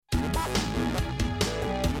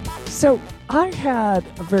So I had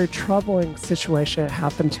a very troubling situation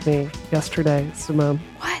happen to me yesterday, Simone.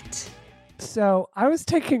 What? So I was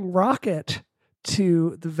taking Rocket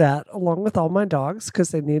to the vet along with all my dogs because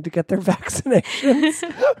they need to get their vaccinations,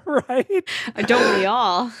 right? Don't we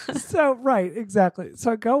all? So, right, exactly.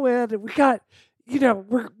 So I go in and we got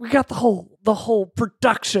the whole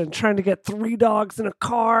production trying to get 3 dogs in a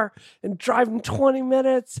car and driving 20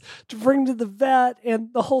 minutes to bring to the vet. And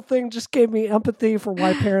the whole thing just gave me empathy for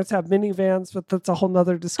why parents have minivans, but that's a whole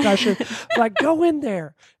nother discussion. But I go in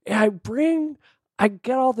there and I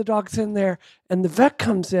get all the dogs in there and the vet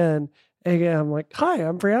comes in and I'm like, "Hi,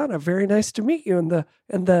 I'm Brianna. Very nice to meet you." And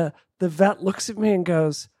the vet looks at me and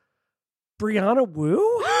goes, "Brianna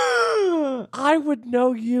Wu? I would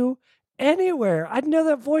know you anywhere. I'd know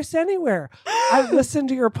that voice anywhere. I listened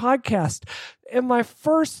to your podcast." And my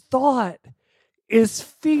first thought is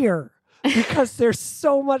fear because there's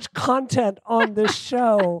so much content on this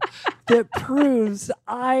show that proves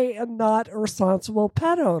I am not a responsible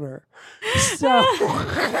pet owner. So,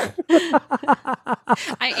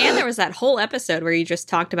 And there was that whole episode where you just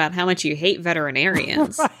talked about how much you hate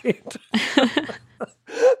veterinarians. Right.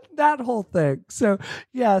 That whole thing. So,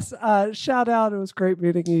 yes, shout out. It was great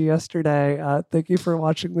meeting you yesterday. Thank you for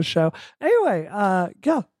watching the show. Anyway,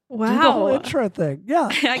 yeah. Wow. Do the whole intro thing. Yeah.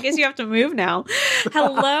 I guess you have to move now.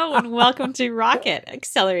 Hello and welcome to Rocket,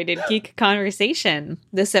 Accelerated Geek Conversation.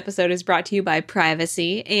 This episode is brought to you by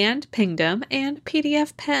Privacy and Pingdom and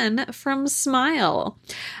PDF Pen from Smile.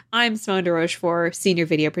 I'm Simone de Rochefort, Senior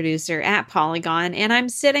Video Producer at Polygon, and I'm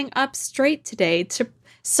sitting up straight today to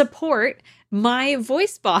support my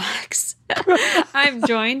voice box. I'm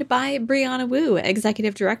joined by Brianna Wu,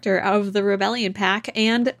 Executive Director of the Rebellion Pack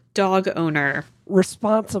and dog owner.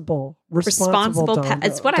 Responsible pet.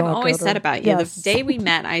 It's what I've always said about you. Yes. The day we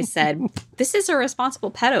met, I said, this is a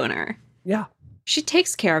responsible pet owner. Yeah. She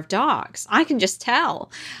takes care of dogs. I can just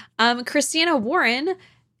tell. Christina Warren,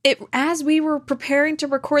 as we were preparing to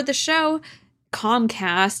record the show,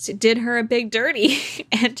 Comcast did her a big dirty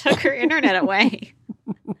and took her internet away.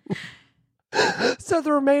 So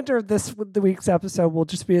the remainder of the week's episode will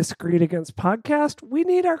just be a Screed Against podcast. We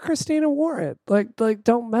need our Christina Warren. Like,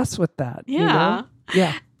 don't mess with that. Yeah. You know?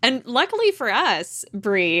 Yeah. And luckily for us,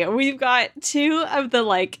 Brie, we've got 2 of the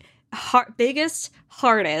biggest,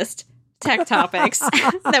 hardest tech topics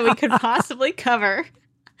that we could possibly cover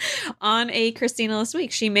on a Christina-less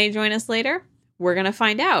week. She may join us later. We're going to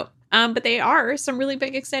find out. But they are some really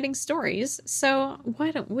big, exciting stories. So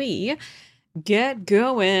why don't we get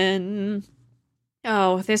going?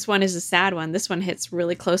 Oh, this one is a sad one. This one hits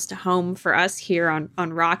really close to home for us here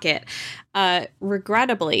on Rocket.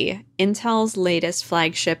 Regrettably, Intel's latest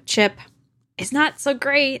flagship chip is not so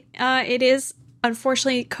great. It is,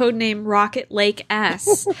 unfortunately, codename Rocket Lake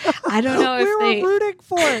S. I don't know if we were rooting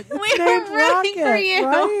for it. It's we named were rooting Rocket, for you.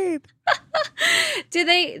 right?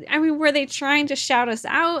 Were they trying to shout us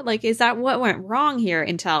out? Like, is that what went wrong here,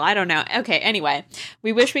 Intel? I don't know. Okay, anyway,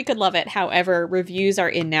 we wish we could love it. However, reviews are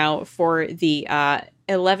in now for the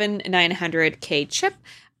 11900K chip.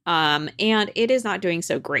 And it is not doing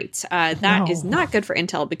so great. That is not good for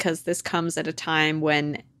Intel because this comes at a time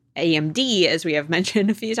when AMD, as we have mentioned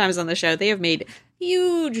a few times on the show, they have made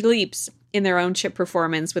huge leaps in their own chip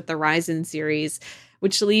performance with the Ryzen series,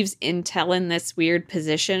 which leaves Intel in this weird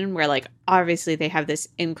position where, obviously they have this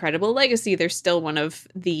incredible legacy. They're still one of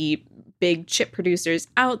the big chip producers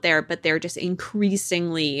out there, but they're just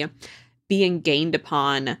increasingly being gained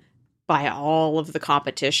upon by all of the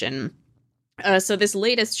competition. So this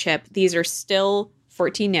latest chip, these are still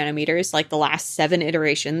 14 nanometers, like the last 7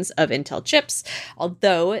 iterations of Intel chips,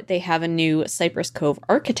 although they have a new Cypress Cove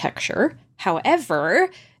architecture. However,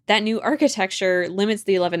 that new architecture limits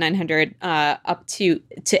the 11900 up to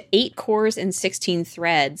 8 cores and 16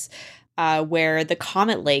 threads, where the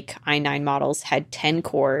Comet Lake i9 models had 10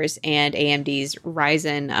 cores and AMD's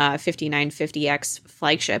Ryzen 5950X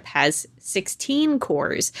flagship has 16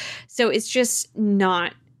 cores. So it's just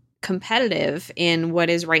not competitive in what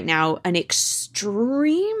is right now an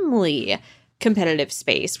extremely competitive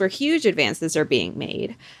space where huge advances are being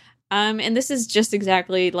made. And this is just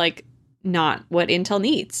exactly not what Intel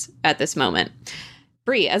needs at this moment.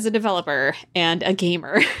 Brie, as a developer and a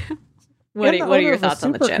gamer, what are your thoughts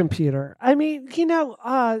on the chip? Computer. I mean,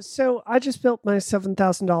 so I just built my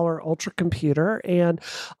 $7,000 Ultra computer, and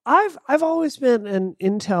I've always been an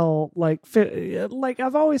Intel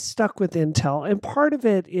I've always stuck with Intel, and part of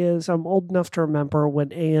it is I'm old enough to remember when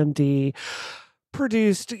AMD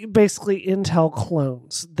produced basically Intel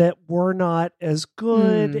clones that were not as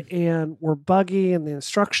good and were buggy, and the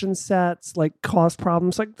instruction sets like caused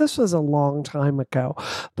problems. Like, this was a long time ago,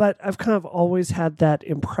 but I've kind of always had that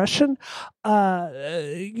impression.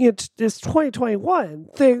 It's 2021.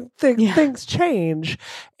 Things change,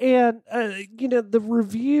 and the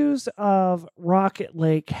reviews of Rocket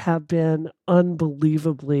Lake have been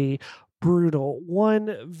unbelievably brutal.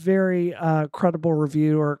 One very credible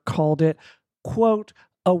reviewer called it, quote,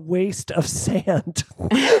 a waste of sand,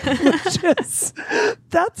 which is,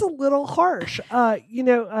 that's a little harsh.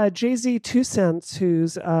 Jay-Z 2 Cents,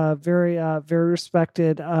 who's a very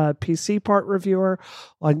respected PC part reviewer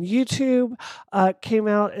on YouTube, came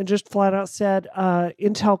out and just flat out said,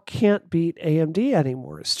 Intel can't beat AMD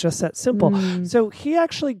anymore. It's just that simple. So he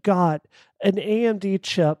actually got an AMD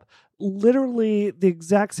chip, literally the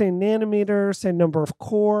exact same nanometer, same number of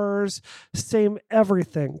cores, same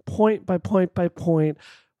everything, point by point by point,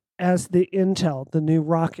 as the Intel, the new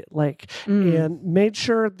Rocket Lake, and made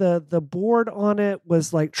sure the board on it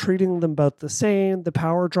was like treating them both the same. The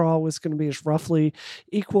power draw was going to be as roughly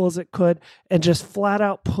equal as it could, and just flat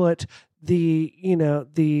out put the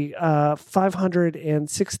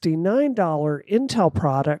 $569 Intel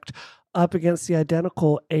product up against the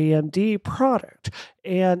identical AMD product.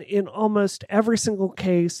 And in almost every single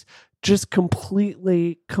case, just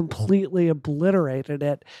completely obliterated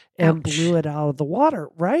it and blew it out of the water,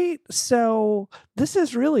 right? So this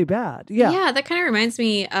is really bad. Yeah, that kind of reminds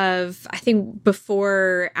me of, I think,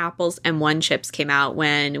 before Apple's M1 chips came out,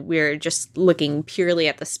 when we're just looking purely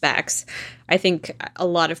at the specs. I think a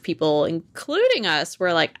lot of people, including us,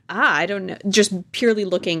 were like, I don't know, just purely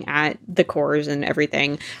looking at the cores and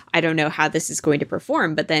everything, I don't know how this is going to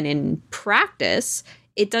perform. But then in practice,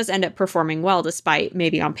 it does end up performing well, despite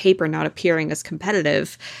maybe on paper not appearing as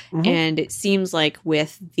competitive. And it seems like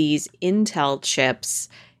with these Intel chips,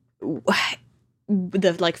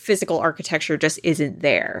 the like physical architecture just isn't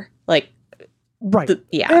there. Like, right.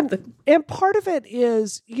 And part of it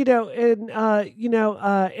is, in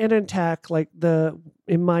tech, like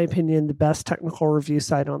in my opinion, the best technical review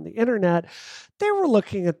site on the internet, they were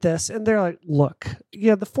looking at this and they're like, look,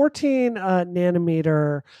 the 14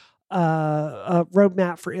 nanometer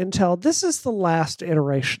roadmap for Intel, this is the last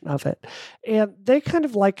iteration of it. And they kind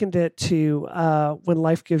of likened it to when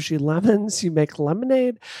life gives you lemons, you make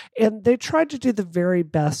lemonade. And they tried to do the very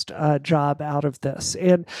best job out of this.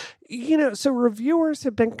 And, so reviewers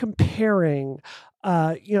have been comparing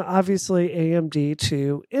obviously AMD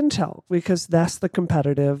to Intel, because that's the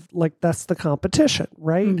competitive, like that's the competition,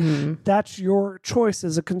 right? That's your choice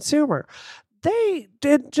as a consumer. They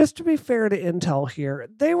did, just to be fair to Intel here,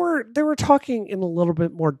 they were talking in a little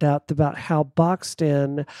bit more depth about how boxed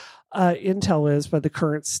in Intel is by the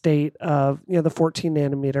current state of the 14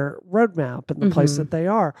 nanometer roadmap and the place that they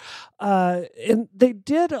are. And they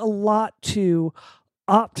did a lot to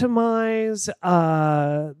optimize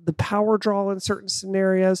the power draw in certain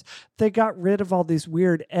scenarios. They got rid of all these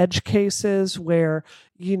weird edge cases where,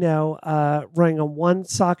 running on one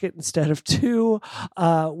socket instead of two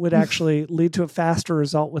would actually lead to a faster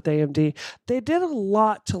result with AMD. They did a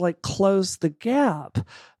lot to like close the gap.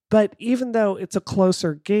 But even though it's a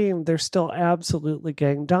closer game, they're still absolutely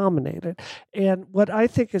gang dominated. And what I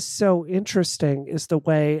think is so interesting is the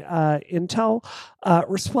way Intel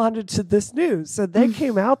responded to this news. So they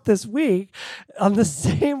came out this week, on the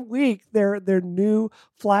same week their new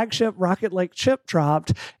flagship Rocket Lake chip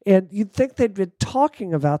dropped, and you'd think they'd been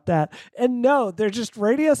talking about that. And no, they're just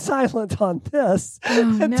radio silent on this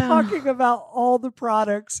talking about all the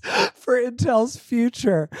products for Intel's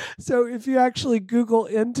future. So if you actually Google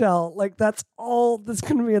Intel, like that's all that's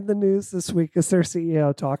going to be in the news this week, is their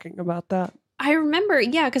CEO talking about that. I remember,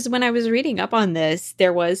 because when I was reading up on this,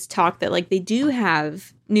 there was talk that like they do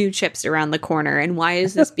have new chips around the corner, and why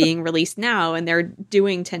is this being released now? And they're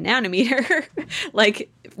doing 10 nanometer.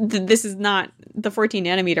 Like this is not, the 14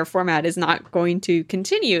 nanometer format is not going to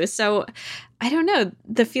continue. So I don't know.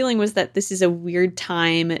 The feeling was that this is a weird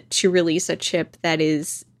time to release a chip that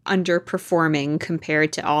is underperforming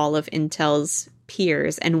compared to all of Intel's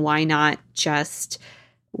peers, and why not just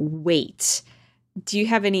wait? Do you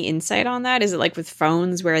have any insight on that? Is it like with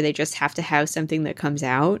phones where they just have to have something that comes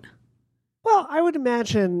out? Well, I would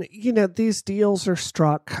imagine, these deals are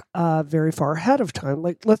struck very far ahead of time.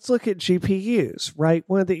 Like, let's look at GPUs, right?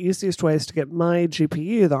 One of the easiest ways to get my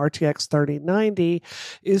GPU, the RTX 3090,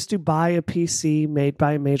 is to buy a PC made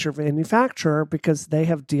by a major manufacturer, because they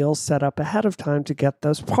have deals set up ahead of time to get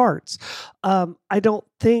those parts. I don't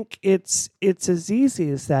think it's as easy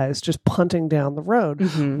as that. It's just punting down the road.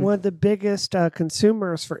 Mm-hmm. One of the biggest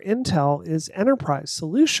consumers for Intel is enterprise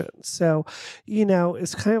solutions. So,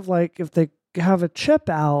 it's kind of like if they have a chip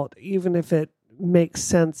out, even if it makes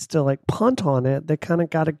sense to like punt on it, they kind of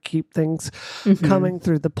got to keep things coming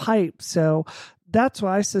through the pipe. So that's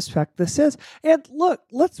what I suspect this is. And look,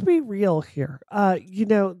 let's be real here.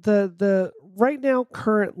 The right now,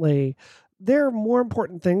 currently, there are more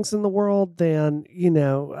important things in the world than,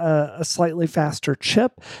 a slightly faster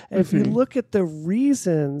chip. If you look at the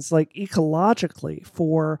reasons, like ecologically,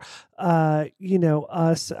 for,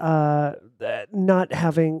 us not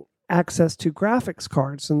having access to graphics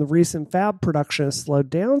cards and the reason fab production has slowed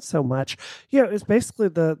down so much, it's basically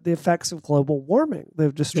the effects of global warming.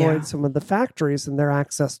 They've destroyed some of the factories and their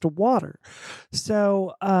access to water.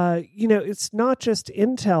 So, it's not just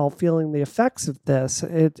Intel feeling the effects of this.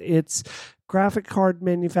 It's graphic card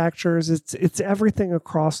manufacturers. It's everything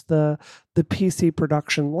across the PC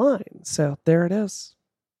production line. So there it is.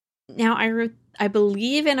 Now, I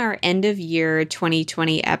believe in our end of year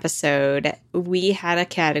 2020 episode, we had a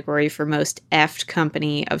category for most effed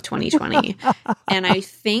company of 2020. And I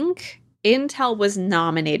think Intel was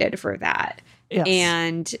nominated for that. Yes.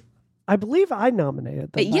 And I believe I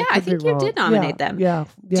nominated them. Yeah, I think you did nominate them. Yeah.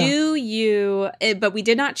 Do you? But we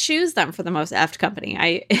did not choose them for the most effed company.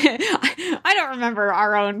 I don't remember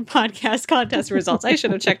our own podcast contest results. I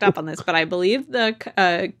should have checked up on this, but I believe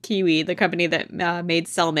the Kiwi, the company that made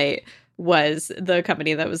Cellmate, was the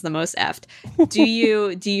company that was the most effed. Do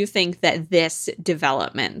you think that this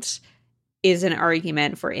development is an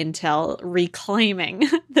argument for Intel reclaiming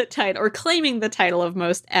the title or claiming the title of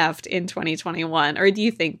most effed in 2021? Or do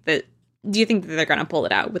you think that they're going to pull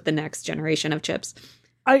it out with the next generation of chips?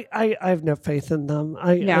 I have no faith in them.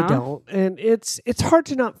 I don't. And it's hard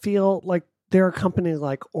to not feel like they're a company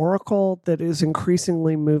like Oracle that is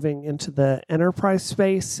increasingly moving into the enterprise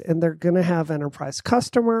space, and they're going to have enterprise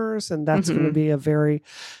customers, and that's going to be a very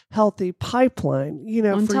healthy pipeline.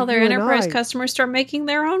 Until their enterprise customers start making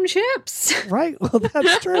their own chips. Right. Well,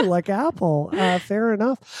 that's true. Like Apple. Fair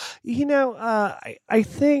enough. I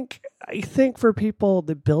think for people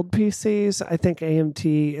that build PCs, I think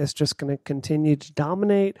AMD is just going to continue to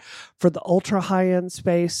dominate. For the ultra high-end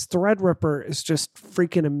space, Threadripper is just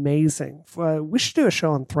freaking amazing. We should do a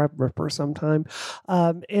show on Threadripper sometime.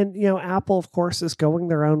 And Apple, of course, is going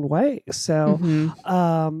their own way. So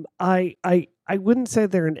I wouldn't say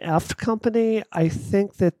they're an effed company. I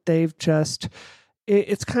think that they've just...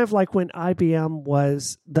 It's kind of like when IBM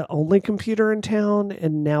was the only computer in town,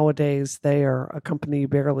 and nowadays they are a company you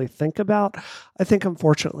barely think about. I think,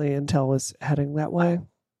 unfortunately, Intel is heading that way.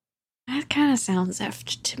 That kind of sounds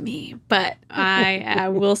effed to me, but I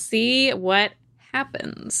will see what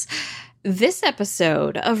happens. This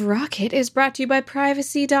episode of Rocket is brought to you by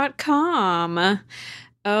Privacy.com.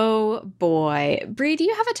 Oh boy. Bree, do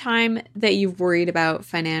you have a time that you've worried about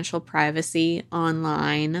financial privacy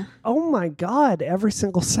online? Oh my God, every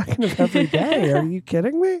single second of every day. Are you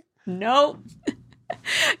kidding me? Nope.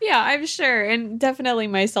 Yeah, I'm sure. And definitely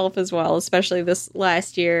myself as well, especially this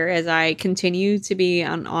last year as I continue to be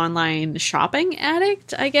an online shopping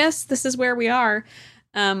addict. I guess this is where we are.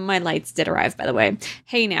 My lights did arrive, by the way.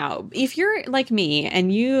 Hey, now, if you're like me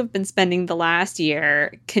and you have been spending the last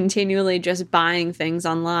year continually just buying things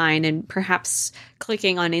online and perhaps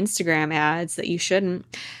clicking on Instagram ads that you shouldn't,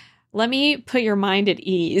 let me put your mind at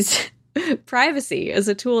ease. Privacy is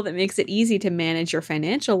a tool that makes it easy to manage your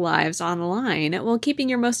financial lives online while keeping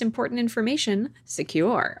your most important information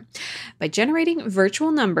secure. By generating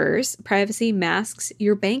virtual numbers, Privacy masks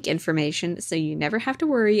your bank information so you never have to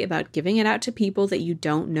worry about giving it out to people that you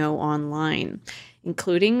don't know online,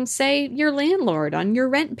 including, say, your landlord on your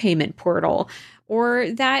rent payment portal,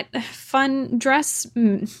 or that fun dress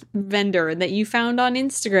vendor that you found on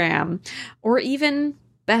Instagram, or even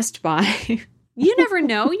Best Buy. You never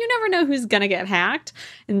know. You never know who's going to get hacked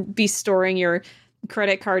and be storing your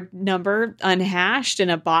credit card number unhashed in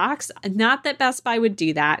a box. Not that Best Buy would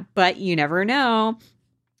do that, but you never know.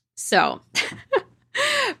 So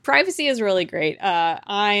privacy is really great.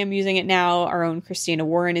 I am using it now. Our own Christina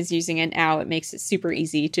Warren is using it now. It makes it super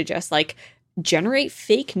easy to just generate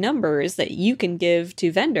fake numbers that you can give to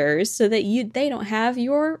vendors so that they don't have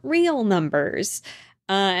your real numbers.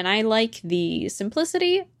 And I like the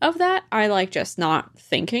simplicity of that. I like just not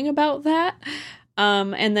thinking about that.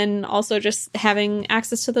 And then also just having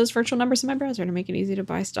access to those virtual numbers in my browser to make it easy to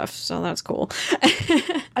buy stuff. So that's cool.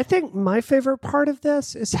 I think my favorite part of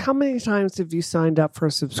this is how many times have you signed up for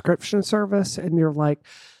a subscription service and you're like,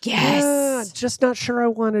 yes, just not sure I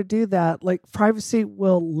want to do that. Like Privacy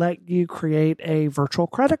will let you create a virtual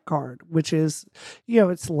credit card, which is,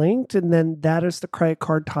 it's linked, and then that is the credit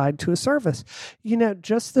card tied to a service.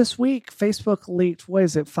 Just this week, Facebook leaked,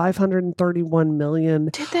 531 million.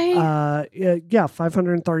 Did they?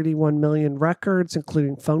 531 million records,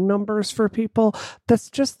 including phone numbers for people. That's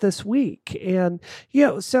just this week. And,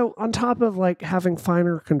 so on top of like having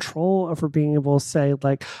finer control over being able to say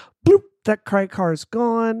like, bloop, that credit card's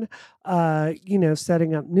gone,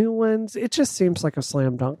 setting up new ones. It just seems like a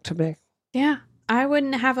slam dunk to me. Yeah. I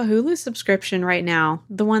wouldn't have a Hulu subscription right now,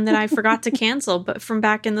 the one that I forgot to cancel, but from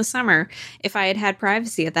back in the summer, if I had had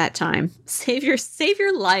Privacy at that time. Save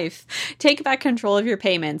your life. Take back control of your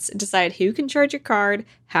payments. Decide who can charge your card,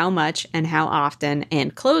 how much, and how often,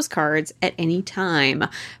 and close cards at any time.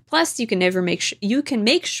 Plus, you can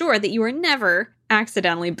make sure that you are never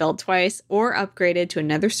accidentally billed twice or upgraded to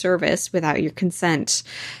another service without your consent.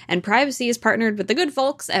 And Privacy is partnered with the good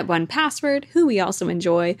folks at 1Password, who we also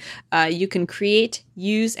enjoy. You can create,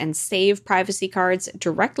 use, and save privacy cards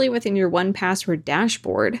directly within your 1Password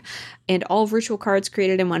dashboard. And all virtual cards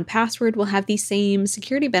created in 1Password will have the same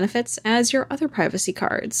security benefits as your other privacy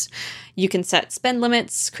cards. You can set spend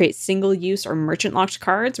limits, create single-use or merchant-locked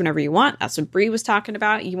cards whenever you want. That's what Bree was talking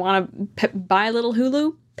about. You want to buy a little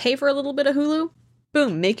Hulu? Pay for a little bit of Hulu?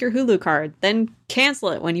 Boom, make your Hulu card, then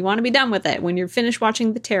cancel it when you want to be done with it, when you're finished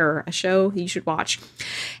watching The Terror, a show you should watch.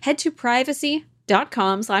 Head to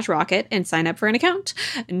privacy.com/rocket and sign up for an account.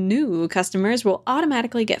 New customers will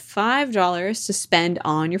automatically get $5 to spend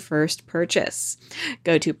on your first purchase.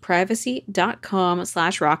 Go to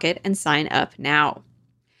privacy.com/rocket and sign up now.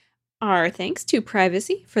 Our thanks to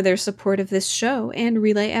Privacy for their support of this show and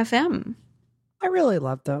Relay FM. I really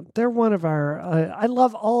love them. They're one of our, I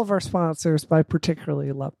love all of our sponsors, but I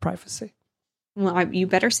particularly love Privacy. Well, you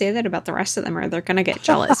better say that about the rest of them or they're going to get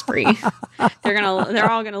jealous, Bree. They're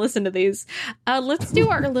all going to listen to these. Let's do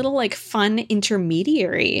our little fun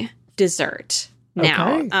intermediary dessert.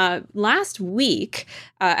 Now, okay. Last week,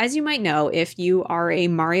 as you might know, if you are a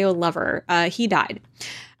Mario lover, he died.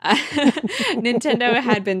 Nintendo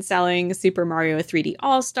had been selling Super Mario 3D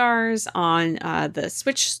All-Stars on the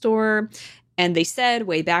Switch store. And they said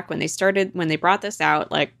way back when they brought this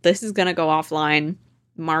out, this is going to go offline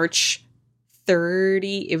March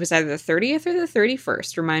 30. It was either the 30th or the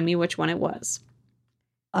 31st. Remind me which one it was.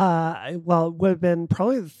 Well, it would have been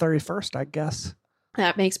probably the 31st, I guess.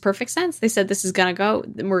 That makes perfect sense. They said this is going to go,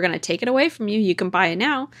 we're going to take it away from you. You can buy it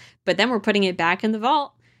now, but then we're putting it back in the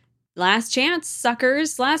vault. Last chance,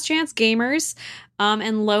 suckers. Last chance, gamers.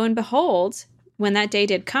 And lo and behold, when that day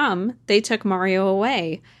did come, they took Mario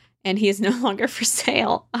away. And he is no longer for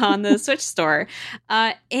sale on the Switch store.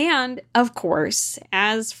 And, of course,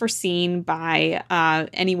 as foreseen by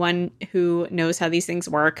anyone who knows how these things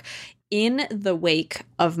work, in the wake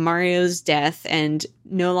of Mario's death and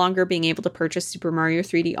no longer being able to purchase Super Mario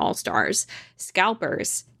 3D All-Stars,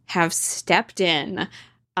 scalpers have stepped in,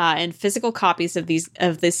 and physical copies of these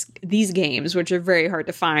games, which are very hard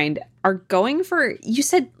to find, are going for, you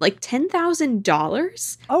said,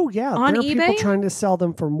 $10,000? Oh, yeah. On there are eBay? People trying to sell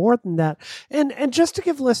them for more than that. And just to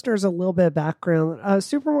give listeners a little bit of background,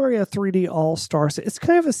 Super Mario 3D All-Stars, it's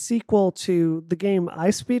kind of a sequel to the game I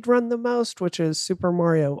speedrun the most, which is Super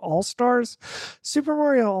Mario All-Stars. Super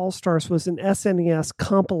Mario All-Stars was an SNES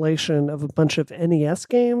compilation of a bunch of NES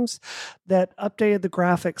games that updated the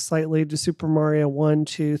graphics slightly to Super Mario 1,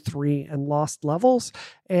 2, 3, and Lost Levels,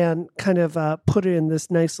 and kind of put it in this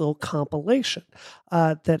nice little compilation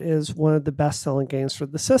that is one of the best-selling games for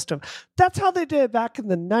the system. That's how they did it back in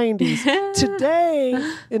the 90s. Today,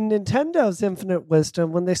 in Nintendo's infinite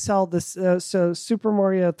wisdom, when they sell this, so Super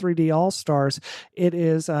Mario 3D All-Stars, it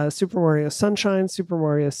is Super Mario Sunshine, Super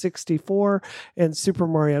Mario 64, and Super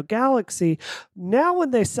Mario Galaxy. Now,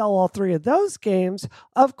 when they sell all three of those games,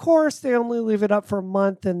 of course, they only leave it up for a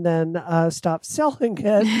month and then stop selling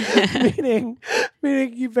it, meaning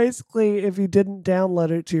you basically, if you didn't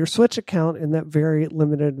download it to your Switch account in that very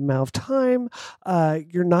limited amount of time,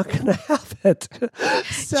 you're not going to have it.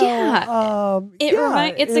 So,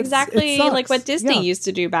 it's exactly like what Disney used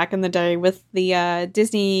to do back in the day with the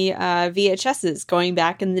Disney VHSs going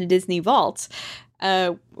back in the Disney Vault.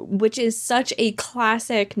 Which is such a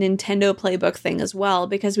classic Nintendo playbook thing as well,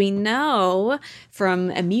 because we know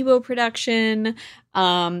from Amiibo production,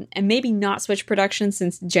 and maybe not Switch production,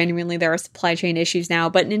 since genuinely there are supply chain issues now,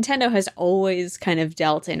 but Nintendo has always kind of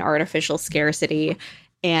dealt in artificial scarcity.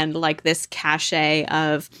 and like this cachet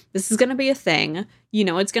of this is going to be a thing. You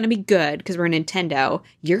know, it's going to be good because we're Nintendo.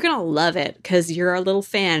 You're going to love it because you're a little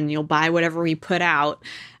fan and you'll buy whatever we put out.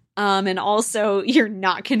 And also, you're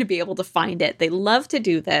not going to be able to find it. They love to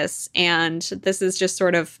do this. And this is just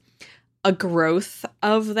sort of a growth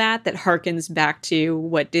of that harkens back to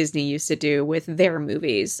what Disney used to do with their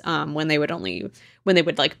movies, when they would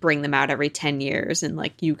like bring them out every 10 years and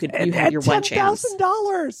like you had your one chance.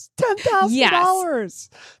 $10,000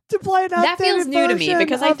 to play an that feels new to me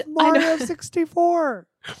because I Mario 64.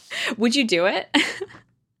 Would you do it?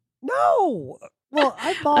 No. Well,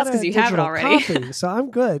 I bought That's 'cause you have it already. copy, so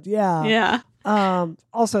I'm good. Yeah. Yeah.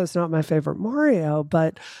 Also, it's not my favorite Mario,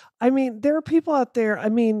 but I mean, there are people out there. I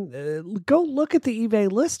mean, go look at the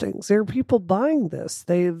eBay listings. There are people buying this.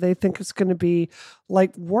 They think it's going to be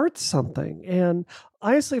like worth something. And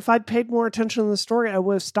honestly, if I'd paid more attention to the story, I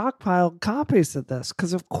would have stockpiled copies of this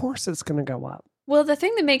because, of course, it's going to go up. Well, the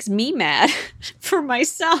thing that makes me mad for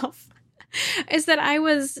myself is that I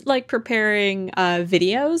was like preparing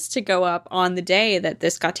videos to go up on the day that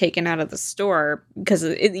this got taken out of the store because,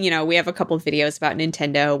 we have a couple of videos about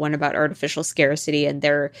Nintendo, one about artificial scarcity and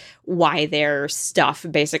why their stuff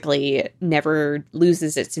basically never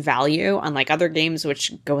loses its value, unlike other games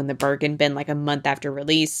which go in the bargain bin like a month after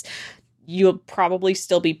release. You'll probably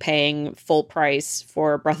still be paying full price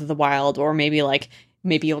for Breath of the Wild, or maybe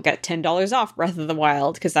you'll get $10 off Breath of the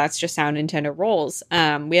Wild because that's just how Nintendo rolls.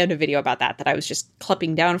 We had a video about that I was just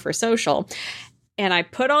clipping down for social. And I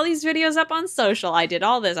put all these videos up on social. I did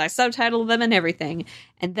all this. I subtitled them and everything.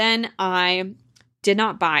 And then I did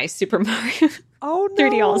not buy Super Mario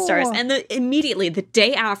 3D All-Stars. And immediately, the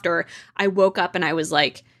day after, I woke up and I was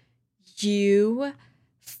like, you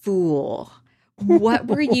fool. What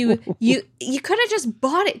were you? You could have just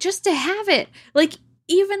bought it just to have it. Like,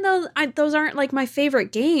 even though those aren't like my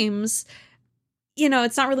favorite games,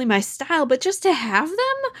 it's not really my style, but just to have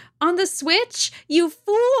them on the Switch, you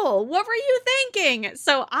fool, what were you thinking?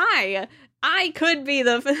 So I could be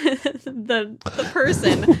the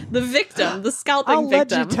person, the victim, the scalping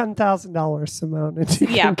victim. I'll lend you $10,000, Simone.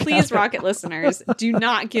 Yeah, please, Rocket listeners, do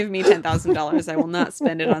not give me $10,000. I will not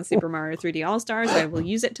spend it on Super Mario 3D All-Stars. I will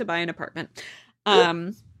use it to buy an apartment.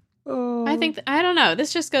 I think, I don't know.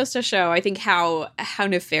 This just goes to show, I think, how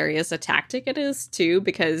nefarious a tactic it is, too,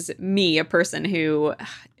 because me, a person who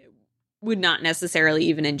would not necessarily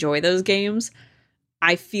even enjoy those games,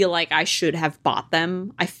 I feel like I should have bought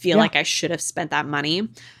them. I feel like I should have spent that money.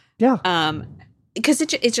 Yeah. Because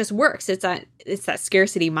it just works. It's that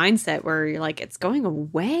scarcity mindset where you're like, it's going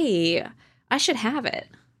away. I should have it.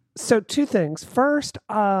 So two things. First,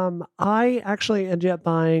 I actually ended up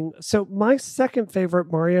buying. So my second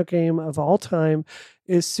favorite Mario game of all time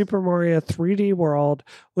is Super Mario 3D World,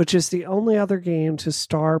 which is the only other game to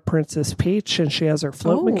star Princess Peach, and she has her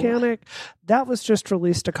float mechanic. That was just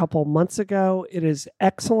released a couple months ago. It is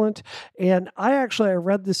excellent. And I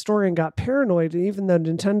read the story and got paranoid. Even though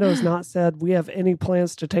Nintendo has not said we have any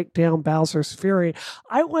plans to take down Bowser's Fury,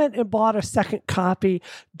 I went and bought a second copy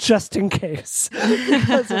just in case.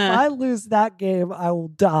 Because if I lose that game, I will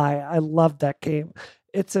die. I love that game.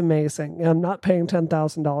 It's amazing. And I'm not paying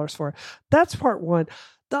 $10,000 for it. That's part one.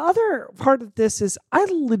 The other part of this is I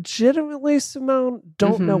legitimately, Simone,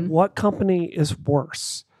 don't know what company is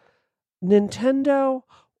worse, Nintendo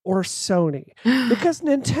or Sony. Because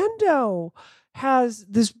Nintendo has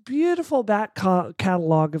this beautiful back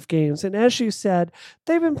catalog of games. And as you said,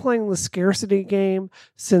 they've been playing the scarcity game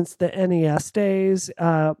since the NES days.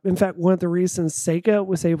 In fact, one of the reasons Sega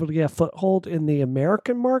was able to get a foothold in the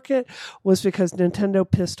American market was because Nintendo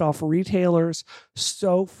pissed off retailers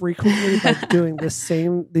so frequently by doing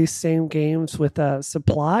these same games with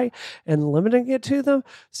supply and limiting it to them.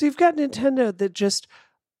 So you've got Nintendo that just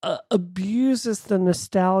abuses the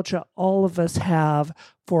nostalgia all of us have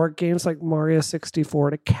for games like Mario 64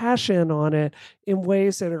 to cash in on it in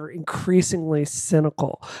ways that are increasingly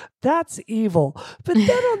cynical. That's evil. But then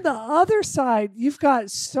on the other side, you've got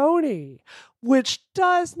Sony, which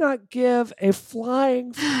does not give a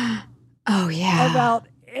flying about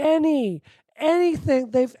anything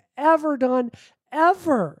they've ever done,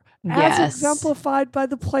 ever. As exemplified by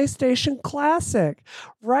the PlayStation Classic,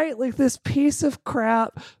 right? Like this piece of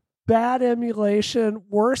crap, bad emulation,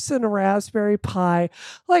 worse than a Raspberry Pi.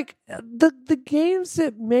 Like the games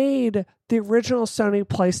that made the original Sony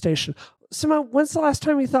PlayStation. Simone, when's the last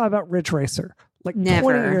time you thought about Ridge Racer? Like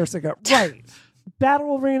Never. 20 years ago. Right.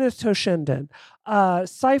 Battle Arena Toshinden,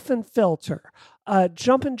 Siphon Filter,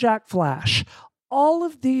 Jumpin' Jack Flash. All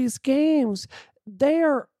of these games, they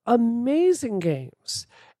are amazing games.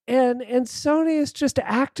 And Sony is just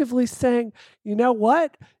actively saying, you know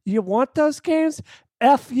what? You want those games?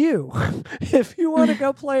 F you. If you want to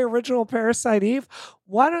go play original Parasite Eve,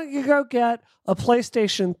 why don't you go get a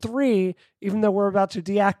PlayStation 3, even though we're about to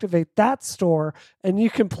deactivate that store, and you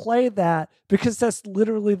can play that because that's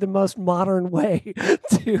literally the most modern way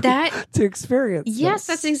to experience Yes, this.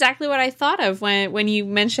 that's exactly what I thought of when you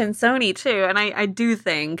mentioned Sony, too. And I do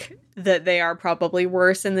think that they are probably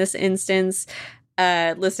worse in this instance.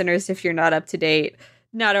 Listeners, if you're not up to date,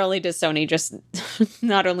 not only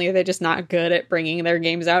are they just not good at bringing their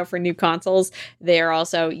games out for new consoles, they are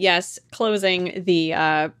also, yes, closing the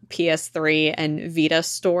PS3 and Vita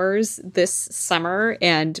stores this summer.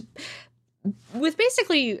 And with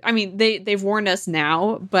basically, I mean, they've warned us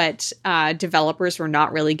now, but developers were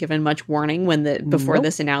not really given much warning before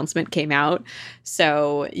this announcement came out.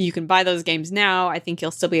 So you can buy those games now. I think you'll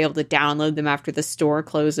still be able to download them after the store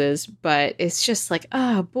closes. But it's just like,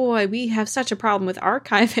 oh boy, we have such a problem with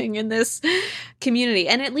archiving in this community.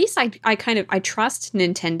 And at least I trust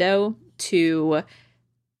Nintendo to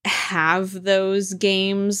have those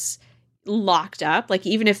games locked up. Like,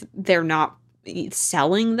 even if they're not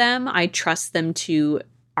selling them, I trust them to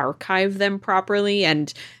archive them properly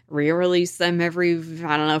and re-release them every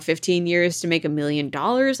 15 years to make $1 million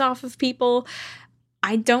off of people.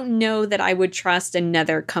 I don't know that I would trust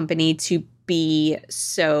another company to be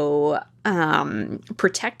so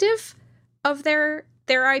protective of their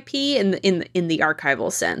IP in the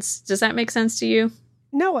archival sense. Does that make sense to you?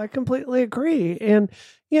 No, I completely agree. And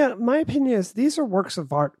yeah, my opinion is these are works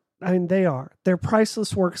of art. I mean, they are. They're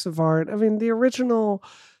priceless works of art. I mean, the original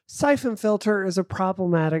Siphon Filter is a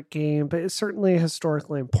problematic game, but it's certainly a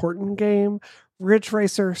historically important game. Ridge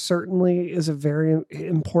Racer certainly is a very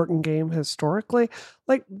important game historically.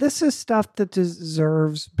 Like, this is stuff that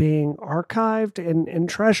deserves being archived and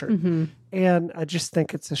treasured. Mm-hmm. And I just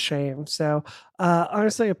think it's a shame. So,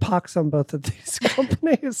 honestly, a pox on both of these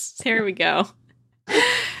companies. There we go.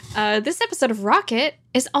 This episode of Rocket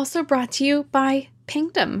is also brought to you by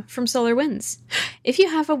Pingdom from SolarWinds. If you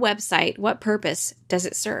have a website, what purpose does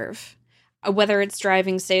it serve? Whether it's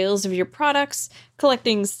driving sales of your products,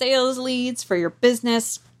 collecting sales leads for your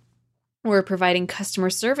business, or providing customer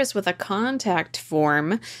service with a contact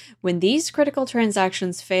form, when these critical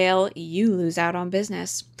transactions fail, you lose out on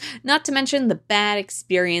business. Not to mention the bad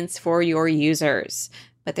experience for your users.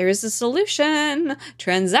 But there is a solution.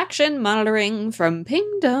 Transaction monitoring from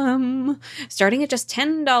Pingdom. Starting at just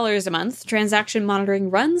 $10 a month, transaction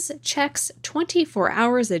monitoring runs checks 24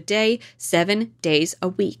 hours a day, 7 days a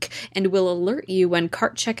week, and will alert you when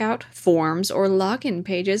cart checkout, forms, or login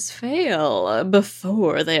pages fail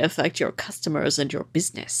before they affect your customers and your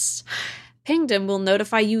business. Pingdom will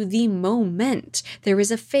notify you the moment there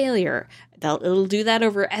is a failure. It'll do that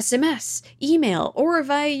over SMS, email, or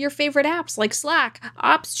via your favorite apps like Slack,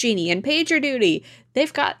 OpsGenie, and PagerDuty.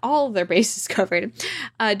 They've got all of their bases covered.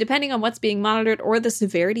 Depending on what's being monitored or the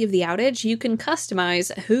severity of the outage, you can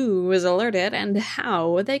customize who is alerted and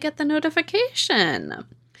how they get the notification.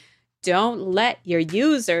 Don't let your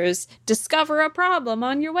users discover a problem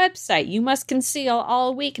on your website. You must conceal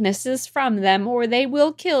all weaknesses from them or they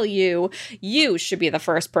will kill you. You should be the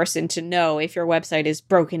first person to know if your website is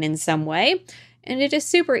broken in some way. And it is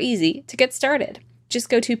super easy to get started. Just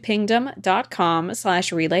go to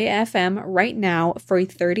pingdom.com/relayfm right now for a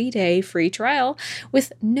 30-day free trial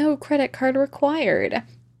with no credit card required.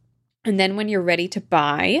 And then when you're ready to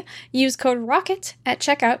buy, use code ROCKET at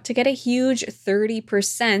checkout to get a huge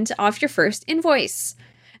 30% off your first invoice.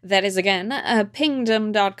 That is, again,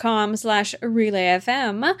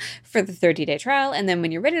 pingdom.com/relayfm for the 30-day trial. And then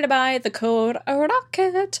when you're ready to buy, the code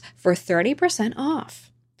ROCKET for 30%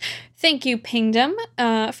 off. Thank you, Pingdom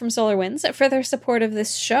from SolarWinds, for their support of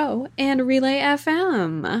this show and Relay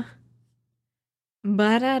FM.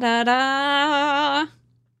 Ba-da-da-da.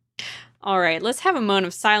 All right, let's have a moment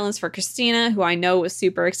of silence for Christina, who I know was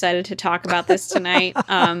super excited to talk about this tonight.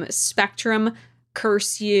 Spectrum,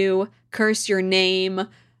 curse you, curse your name,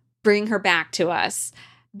 bring her back to us.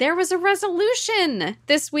 There was a resolution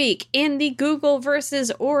this week in the Google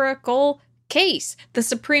versus Oracle case. The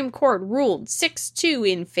Supreme Court ruled 6-2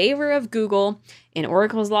 in favor of Google in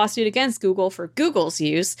Oracle's lawsuit against Google for Google's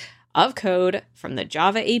use of code from the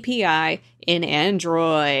Java API in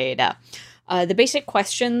Android. The basic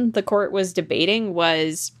question the court was debating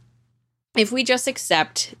was, if we just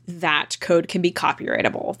accept that code can be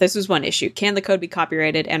copyrightable, this was one issue. Can the code be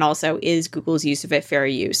copyrighted? And also, is Google's use of it fair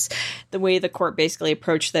use? The way the court basically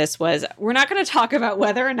approached this was, we're not going to talk about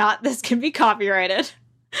whether or not this can be copyrighted.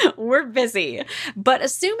 We're busy. But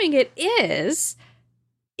assuming it is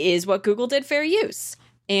what Google did fair use?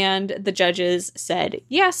 And the judges said,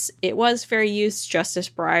 yes, it was fair use. Justice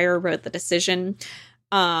Breyer wrote the decision.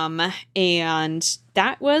 And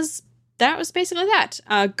that was basically that.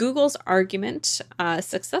 Google's argument,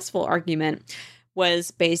 successful argument,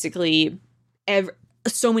 was basically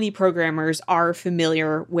so many programmers are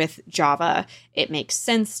familiar with Java. It makes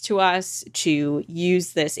sense to us to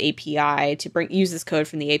use this API, use this code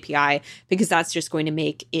from the API, because that's just going to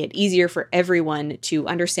make it easier for everyone to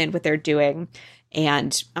understand what they're doing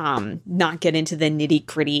and not get into the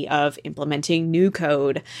nitty-gritty of implementing new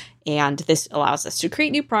code. And this allows us to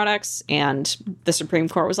create new products. And the Supreme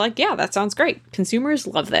Court was like, yeah, that sounds great. Consumers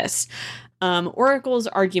love this. Oracle's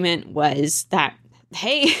argument was that,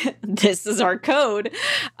 hey, this is our code,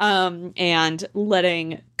 and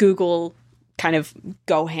letting Google kind of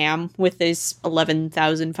go ham with this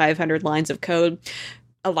 11,500 lines of code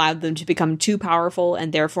allowed them to become too powerful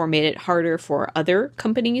and therefore made it harder for other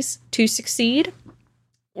companies to succeed.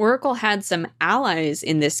 Oracle had some allies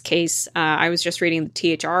in this case. I was just reading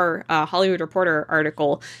the THR Hollywood Reporter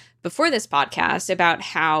article before this podcast about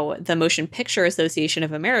how the Motion Picture Association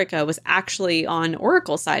of America was actually on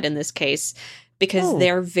Oracle's side in this case, because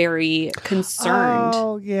they're very concerned.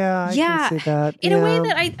 Oh, yeah. I can see that. In a way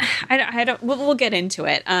that I don't, we'll get into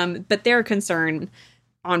it. But their concern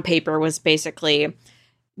on paper was basically,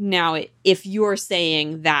 now, if you're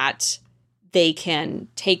saying that they can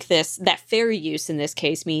take this, that fair use in this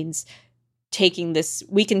case means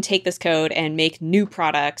we can take this code and make new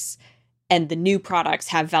products, and the new products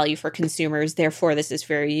have value for consumers, therefore this is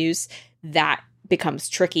fair use, that becomes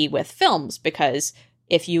tricky with films, because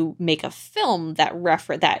if you make a film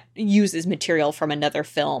that uses material from another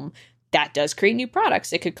film, that does create new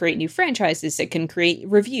products. It could create new franchises. It can create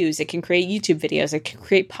reviews. It can create YouTube videos. It can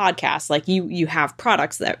create podcasts. Like you have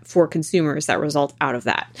products that for consumers that result out of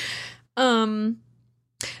that. But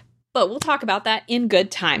we'll talk about that in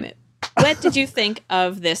good time. What did you think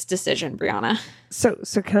of this decision, Brianna? So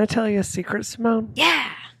can I tell you a secret, Simone?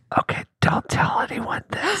 Yeah. Okay, don't tell anyone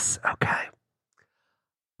this, okay?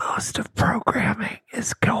 Most of programming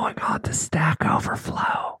is going on to Stack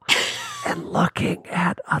Overflow and looking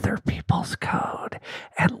at other people's code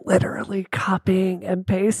and literally copying and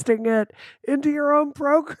pasting it into your own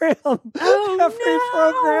program. Every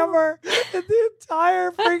programmer in the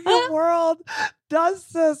entire freaking world does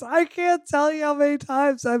this. I can't tell you how many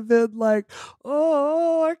times I've been like,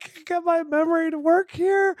 oh, I can't get my memory to work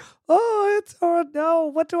here. Oh no,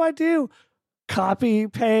 what do I do? Copy,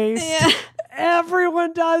 paste. Yeah.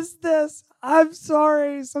 Everyone does this. I'm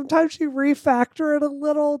sorry. Sometimes you refactor it a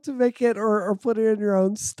little to make it or put it in your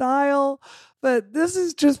own style. But this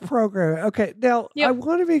is just programming. Okay. Now, I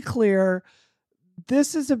want to be clear.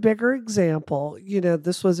 This is a bigger example.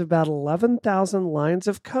 This was about 11,000 lines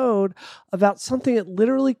of code about something that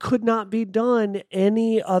literally could not be done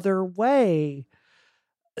any other way.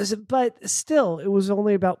 But still, it was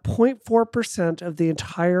only about 0.4% of the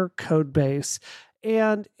entire code base.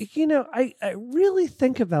 And, I really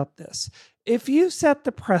think about this. If you set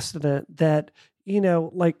the precedent that,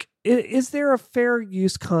 is there a fair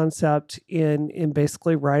use concept in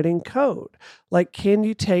basically writing code? Like, can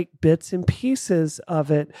you take bits and pieces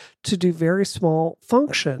of it to do very small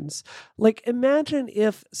functions? Like, imagine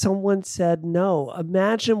if someone said no.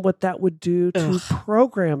 Imagine what that would do to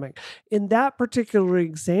programming. In that particular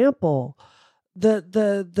example,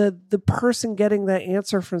 the person getting that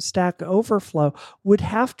answer from Stack Overflow would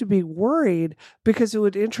have to be worried, because it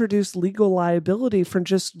would introduce legal liability for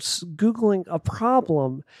just Googling a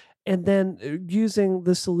problem and then using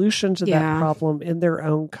the solution to that problem in their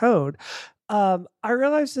own code. I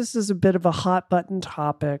realize this is a bit of a hot button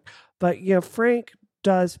topic, but Frank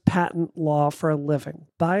does patent law for a living,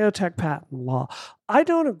 biotech patent law. I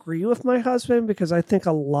don't agree with my husband, because I think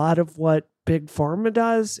a lot of what Big Pharma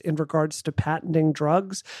does in regards to patenting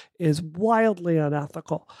drugs is wildly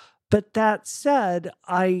unethical. But that said,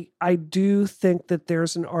 I do think that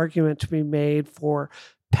there's an argument to be made for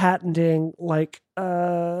patenting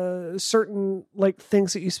certain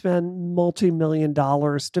things that you spend multi-million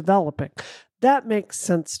dollars developing. That makes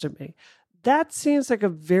sense to me. That seems like a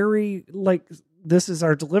very this is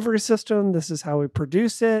our delivery system. This is how we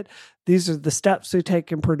produce it. These are the steps we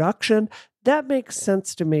take in production. That makes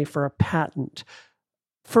sense to me for a patent.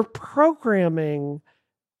 For programming,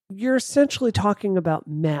 you're essentially talking about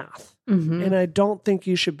math. Mm-hmm. And I don't think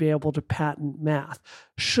you should be able to patent math.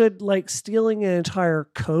 Should stealing an entire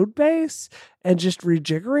code base and just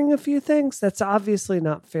rejiggering a few things, that's obviously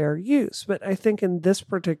not fair use. But I think in this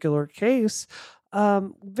particular case,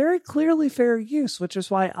 very clearly fair use, which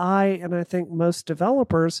is why I think most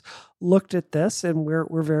developers looked at this and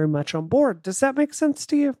we're very much on board. Does that make sense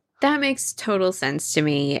to you? That makes total sense to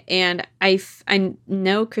me. And I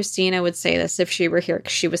know Christina would say this if she were here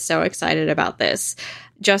because she was so excited about this.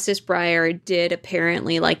 Justice Breyer did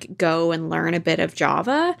apparently like go and learn a bit of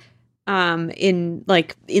Java in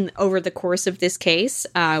over the course of this case,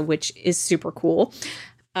 which is super cool.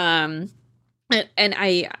 And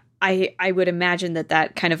I would imagine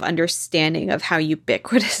that kind of understanding of how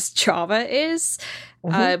ubiquitous Java is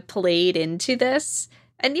played into this.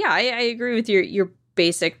 And yeah, I agree with your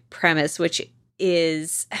basic premise, which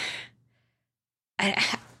is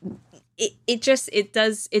it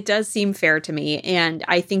does seem fair to me. And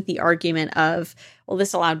I think the argument of, well,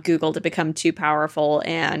 this allowed Google to become too powerful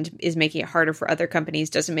and is making it harder for other companies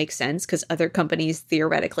doesn't make sense, because other companies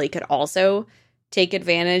theoretically could also take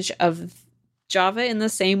advantage of Java in the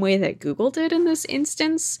same way that Google did in this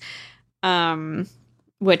instance.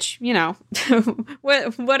 Which, you know,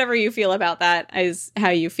 whatever you feel about that is how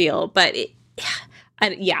you feel. But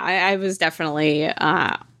I was definitely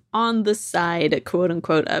on the side, quote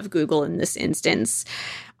unquote, of Google in this instance.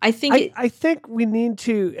 I think we need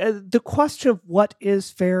to the question of what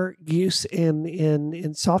is fair use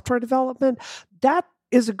in software development, that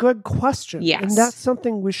is a good question. Yes. And that's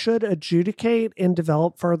something we should adjudicate and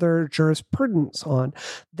develop further jurisprudence on.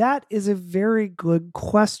 That is a very good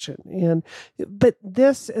question. But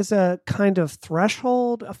this is a kind of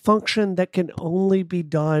threshold, a function that can only be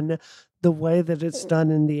done the way that it's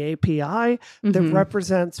done in the API that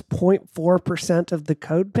represents 0.4% of the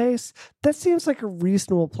code base. That seems like a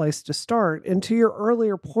reasonable place to start. And to your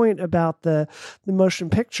earlier point about the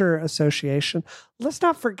Motion Picture Association, let's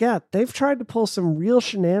not forget, they've tried to pull some real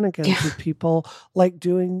shenanigans with people, like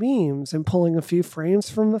doing memes and pulling a few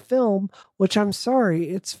frames from a film, which I'm sorry,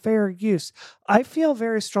 it's fair use. I feel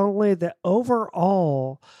very strongly that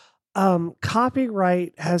overall,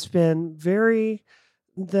 copyright has been very...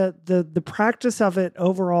 The practice of it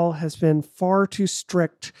overall has been far too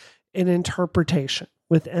strict in interpretation,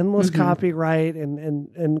 with endless copyright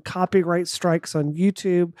and copyright strikes on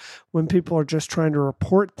YouTube when people are just trying to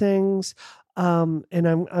report things.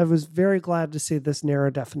 And I was very glad to see this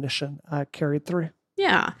narrow definition carried through.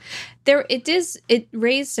 Yeah, it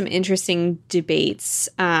raised some interesting debates.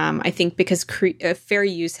 I think because fair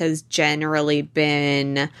use has generally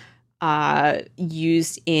been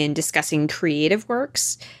used in discussing creative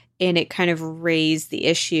works, and it kind of raised the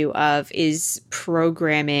issue of, is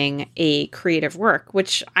programming a creative work,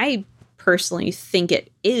 which I personally think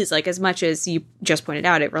it is. Like, as much as you just pointed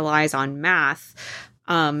out, it relies on math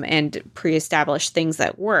and pre-established things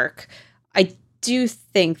that work. I do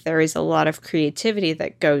think there is a lot of creativity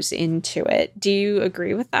that goes into it. Do you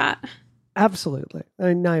agree with that? Absolutely. I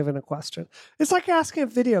mean, not even a question. It's like asking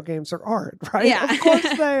if video games are art, right? Yeah. Of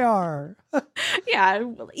course they are.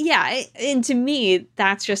 Yeah. And to me,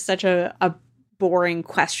 that's just such a boring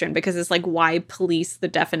question, because it's like, why police the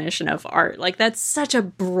definition of art? Like, that's such a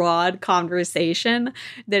broad conversation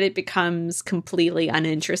that it becomes completely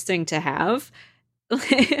uninteresting to have.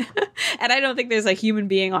 And I don't think there's a human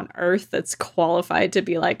being on earth that's qualified to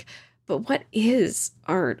be like, but what is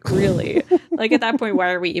art really? Like, at that point,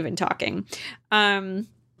 why are we even talking? And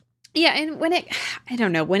when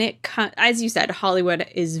as you said, Hollywood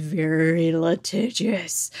is very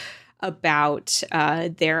litigious about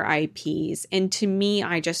their IPs. And to me,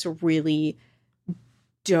 I just really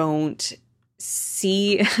don't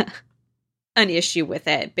see an issue with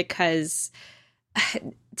it, because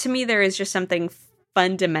to me, there is just something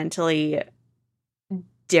fundamentally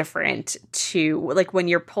different to, like, when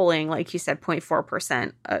you're pulling, like you said,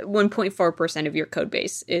 0.4%, 1.4% of your code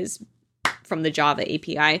base is from the Java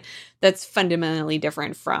API. That's fundamentally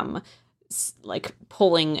different from like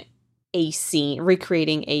pulling a scene,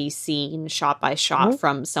 recreating a scene shot by shot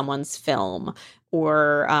from someone's film,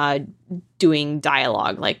 or doing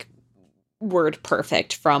dialogue like word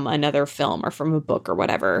perfect from another film or from a book or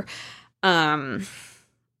whatever.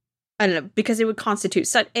 I don't know, because it would constitute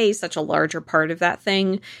such a larger part of that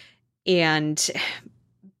thing, and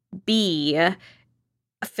B,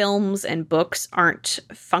 films and books aren't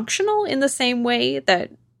functional in the same way that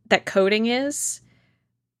coding is.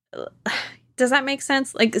 Does that make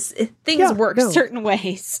sense? Like, things work certain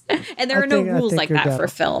ways, and there are no rules like that for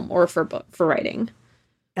film or for writing.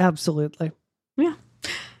 Absolutely. Yeah.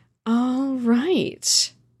 All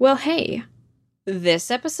right. Well, hey. This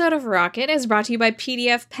episode of Rocket is brought to you by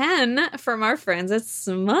PDF Pen from our friends at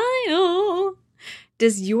Smile.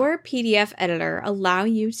 Does your PDF editor allow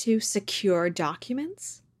you to secure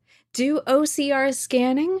documents? Do OCR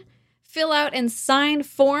scanning? Fill out and sign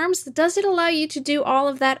forms? Does it allow you to do all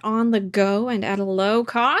of that on the go and at a low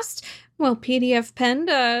cost? Well, PDF Pen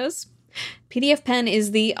does. PDFpen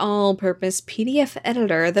is the all-purpose PDF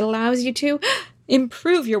editor that allows you to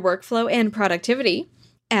improve your workflow and productivity,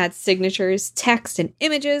 add signatures, text, and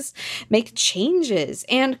images, make changes,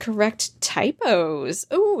 and correct typos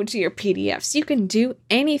to your PDFs. You can do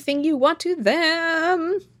anything you want to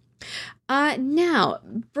them. Now,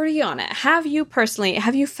 Brianna, have you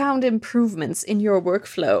found improvements in your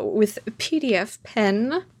workflow with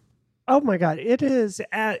PDFpen? Oh my God. It is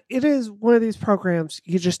one of these programs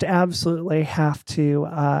you just absolutely have to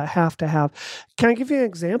have. Can I give you an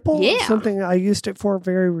example of something I used it for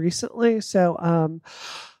very recently? So,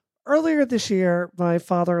 earlier this year, my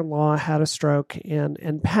father-in-law had a stroke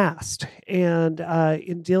and passed. And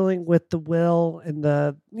in dealing with the will and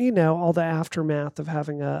all the aftermath of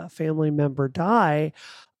having a family member die,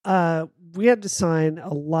 we had to sign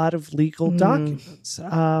a lot of legal documents.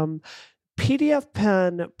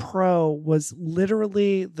 PDFpen Pro was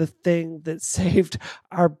literally the thing that saved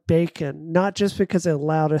our bacon, not just because it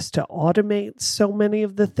allowed us to automate so many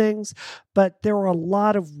of the things, but there were a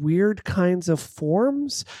lot of weird kinds of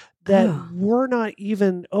forms that were not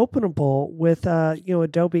even openable with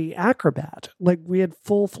Adobe Acrobat. Like, we had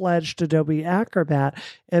full-fledged Adobe Acrobat,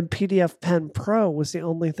 and PDFpen Pro was the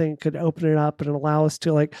only thing that could open it up and allow us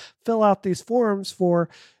to fill out these forms for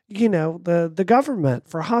the government,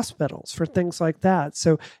 for hospitals, for things like that.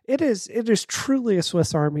 So it is truly a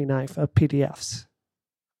Swiss Army knife of PDFs.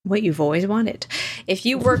 What you've always wanted. If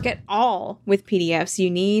you work at all with PDFs, you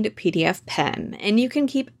need PDFpen, and you can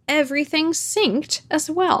keep everything synced as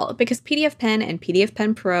well, because PDFpen and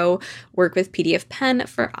PDFpen Pro work with PDFpen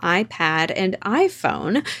for iPad and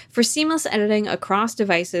iPhone for seamless editing across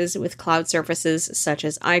devices with cloud services such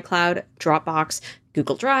as iCloud, Dropbox,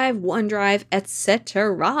 Google Drive, OneDrive,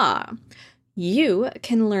 etc. You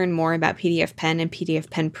can learn more about PDFpen and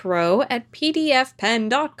PDFpen Pro at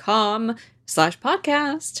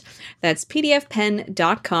pdfpen.com/podcast. That's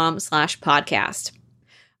pdfpen.com/podcast.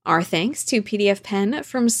 Our thanks to PDFpen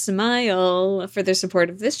from Smile for their support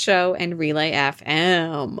of this show and Relay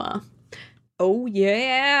FM. Oh,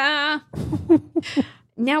 yeah.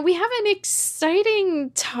 Now we have an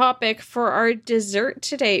exciting topic for our dessert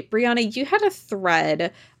today. Brianna, you had a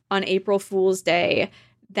thread on April Fool's Day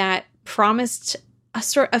that promised a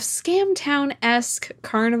sort of Scamtown-esque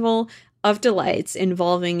carnival of delights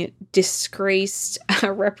involving disgraced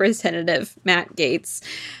Representative Matt Gaetz.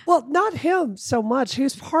 Well, not him so much.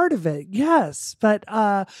 He's part of it, yes. But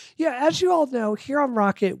as you all know, here on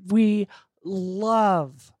Rocket, we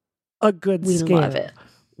love a good scam. We love it.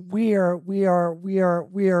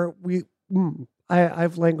 I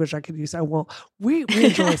have language I could use. I won't. We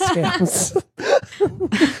enjoy scams.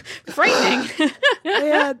 Frightening.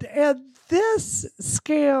 and this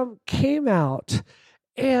scam came out,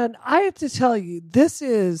 and I have to tell you, this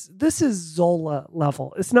is Zola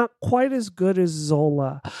level. It's not quite as good as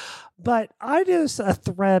Zola, but I did a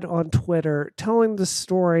thread on Twitter telling the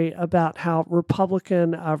story about how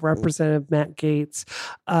Republican Representative Matt Gaetz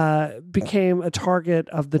became a target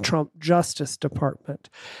of the Trump Justice Department.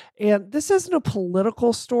 And this isn't a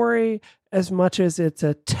political story as much as it's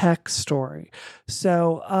a tech story.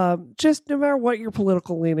 So just no matter what your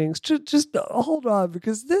political leanings, just hold on,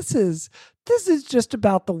 because this is just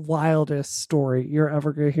about the wildest story you're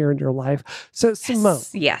ever going to hear in your life. So Simone,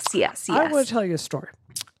 yes. I want to tell you a story.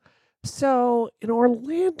 So in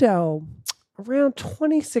Orlando, around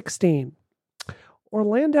 2016,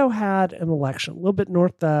 Orlando had an election, a little bit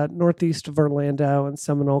northeast of Orlando in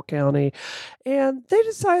Seminole County, and they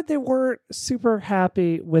decided they weren't super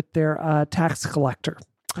happy with their tax collector.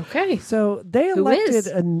 Okay. So they elected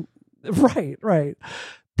right.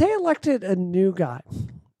 They elected a new guy,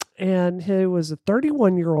 and he was a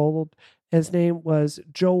 31-year-old. His name was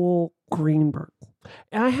Joel Greenberg.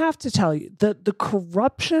 And I have to tell you, the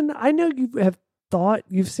corruption, I know you have thought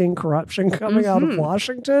you've seen corruption coming out of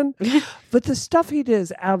Washington, but the stuff he did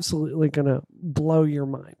is absolutely going to blow your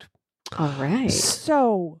mind. All right.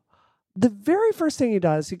 So the very first thing he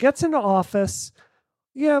does, he gets into office.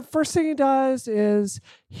 First thing he does is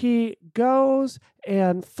he goes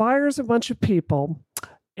and fires a bunch of people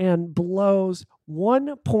and blows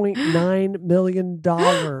 $1.9 million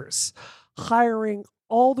hiring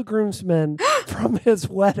all the groomsmen from his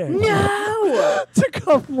wedding to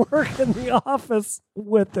come work in the office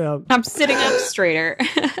with him. I'm sitting up straighter.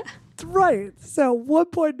 Right. So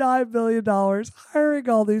 $1.9 million hiring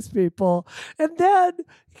all these people. And then,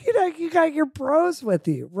 you got your bros with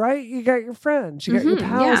you, right? You got your friends, you got your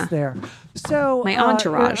pals there. So my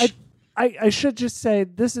entourage. I should just say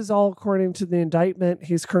this is all according to the indictment.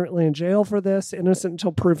 He's currently in jail for this, innocent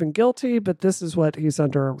until proven guilty, but this is what he's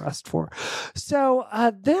under arrest for. So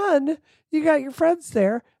then you got your friends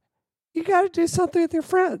there. you got to do something with your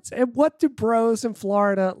friends. And what do bros in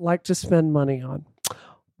Florida like to spend money on?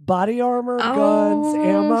 Body armor, guns,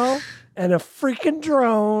 ammo, and a freaking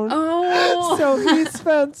drone. Oh. So he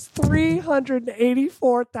spends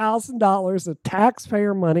 $384,000 of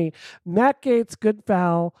taxpayer money. Matt Gaetz, good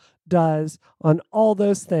foul, does on all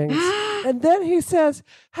those things. And then he says,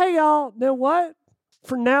 hey, y'all, know what?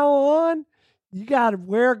 From now on, you got to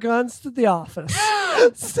wear guns to the office.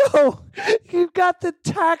 So you've got the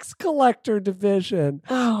tax collector division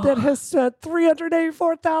that has spent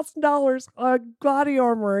 $384,000 on body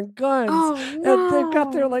armor and guns. And they've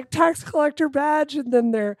got their like tax collector badge, and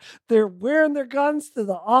then they're wearing their guns to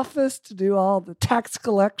the office to do all the tax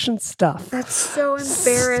collection stuff. That's so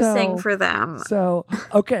embarrassing for them. So,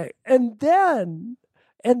 okay. And then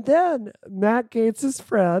Matt Gaetz'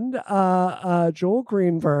 friend, Joel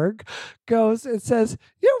Greenberg, goes and says,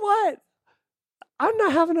 you know what? I'm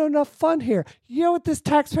not having enough fun here. You know what this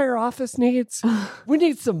taxpayer office needs? We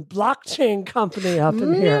need some blockchain company up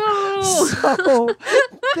in here. So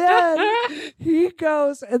then he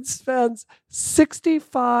goes and spends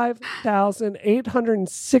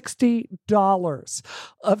 $65,860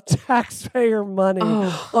 of taxpayer money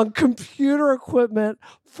on computer equipment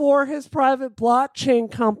for his private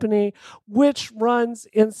blockchain company, which runs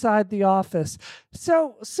inside the office.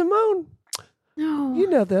 So, Simone, you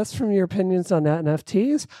know this from your opinions on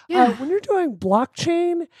NFTs. Yeah. When you're doing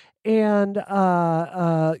blockchain and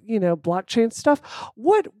blockchain stuff,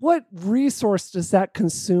 what resource does that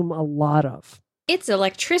consume a lot of? It's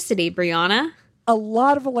electricity, Brianna. A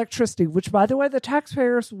lot of electricity, which, by the way, the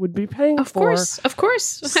taxpayers would be paying for. Of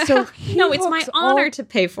course. So no, it's my honor to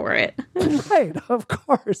pay for it. Right, of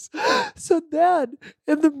course. So then,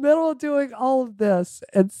 in the middle of doing all of this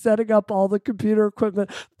and setting up all the computer equipment,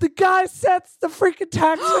 the guy sets the freaking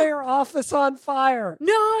taxpayer office on fire.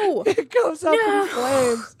 No! It goes up in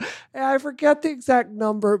flames. And I forget the exact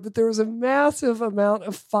number, but there was a massive amount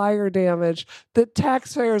of fire damage that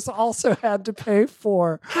taxpayers also had to pay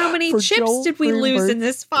for. How many chips Joel did we lose in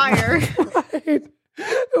this fire? Right.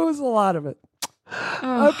 It was a lot of it.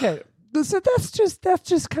 Okay. So that's just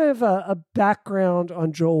kind of a background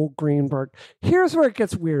on Joel Greenberg. Here's where it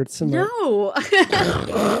gets weird, Simone. No.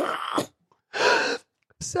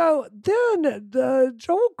 So then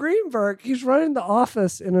Joel Greenberg, he's running the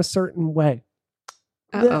office in a certain way.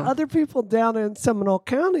 The other people down in Seminole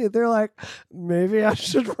County, they're like, maybe I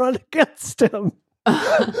should run against him.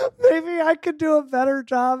 Maybe I could do a better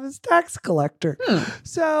job as tax collector.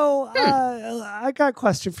 So I got a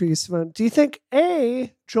question for you, Simone. Do you think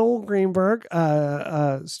Joel Greenberg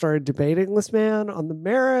started debating this man on the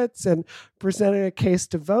merits and presenting a case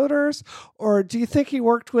to voters, or do you think he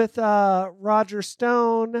worked with Roger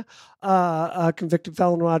Stone, convicted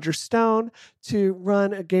felon Roger Stone, to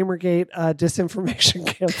run a Gamergate disinformation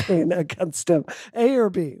campaign against him? A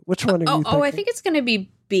or B? Which one are you thinking? I think it's going to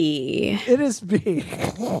be B. It is B.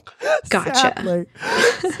 Gotcha. Sadly.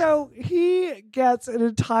 So he gets an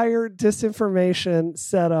entire disinformation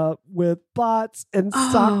setup with bots and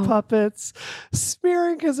sock puppets,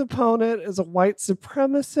 smearing his opponent as a white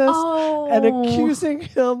supremacist and accusing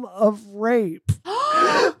him of rape.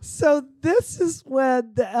 So this is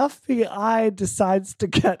when the FBI decides to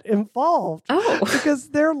get involved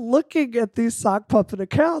because they're looking at these sock puppet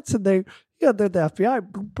accounts and they're the FBI.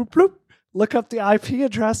 Boop, boop, boop. Look up the IP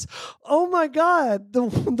address. Oh my God, the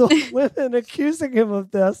women accusing him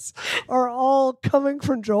of this are all coming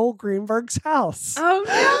from Joel Greenberg's house. Oh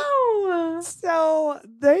no. So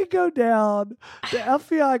they go down, the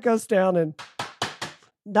FBI goes down and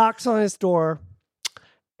knocks on his door.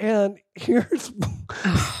 And here's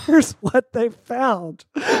what they found,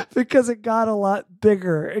 because it got a lot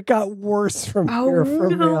bigger. It got worse from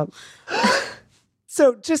him.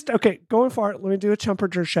 So going forward, let me do a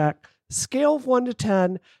temperature check. Scale of 1 to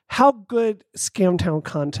 10, how good Scamtown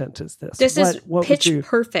content is this? This is pitch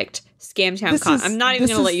perfect Scamtown content. I'm not even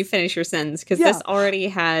going to let you finish your sentence because this already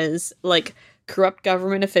has like corrupt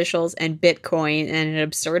government officials and Bitcoin and an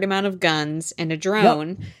absurd amount of guns and a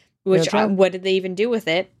drone, which what did they even do with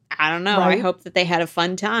it? I don't know. Right? I hope that they had a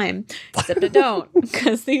fun time, except I don't,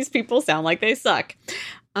 because these people sound like they suck.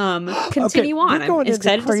 Continue on. I'm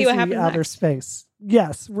excited to see what happens outer next. Space.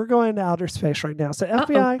 Yes, we're going to outer space right now. So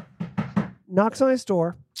FBI knocks on his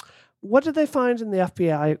door. What did they find in the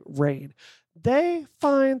FBI raid? They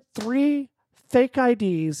find 3 fake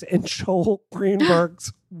IDs in Joel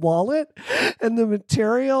Greenberg's wallet and the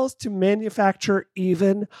materials to manufacture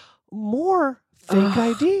even more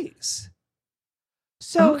fake IDs.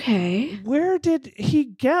 So where did he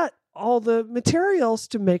get all the materials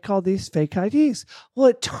to make all these fake IDs? Well,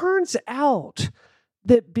 it turns out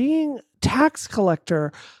that being tax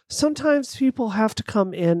collector, sometimes people have to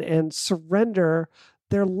come in and surrender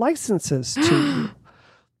their licenses to you.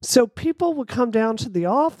 So people would come down to the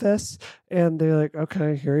office and they're like,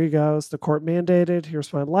 okay, here you go. It's the court mandated.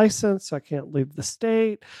 Here's my license. I can't leave the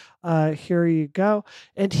state. Here you go.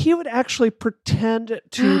 And he would actually pretend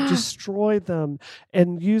to destroy them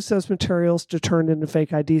and use those materials to turn into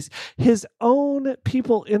fake IDs. His own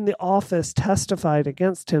people in the office testified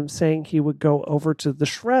against him, saying he would go over to the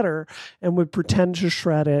shredder and would pretend to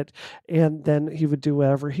shred it. And then he would do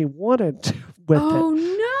whatever he wanted with it. Oh,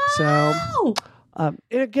 no. So... and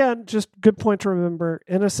again, just good point to remember,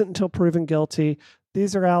 innocent until proven guilty.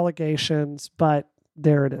 These are allegations, but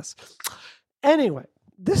there it is. Anyway,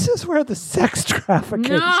 this is where the sex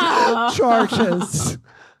trafficking charges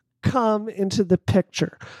come into the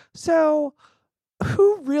picture. So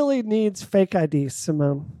who really needs fake IDs,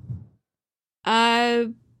 Simone?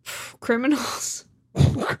 Criminals.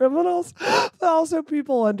 Criminals, but also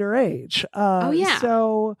people underage. Oh, yeah.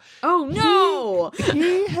 So, oh, no.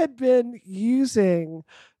 He had been using,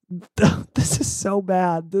 this is so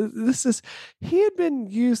bad. He had been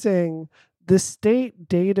using the state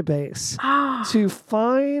database to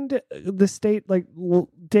find the state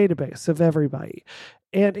database of everybody.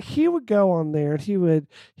 And he would go on there and he would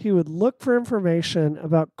look for information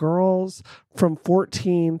about girls from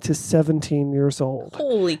 14 to 17 years old.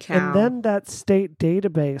 Holy cow. And then that state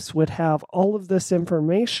database would have all of this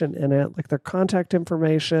information in it, like their contact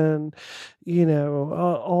information,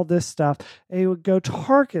 all this stuff. And he would go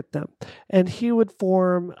target them. And he would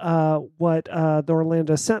form what the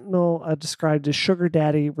Orlando Sentinel described as sugar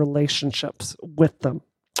daddy relationships with them.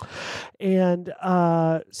 And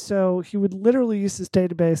so he would literally use this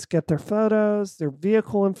database, get their photos, their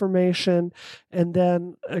vehicle information, and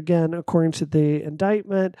then, again, according to the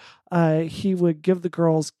indictment, he would give the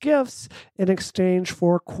girls gifts in exchange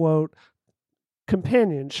for, quote,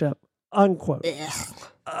 companionship, unquote.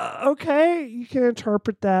 Okay, you can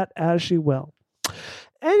interpret that as you will.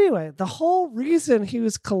 Anyway, the whole reason he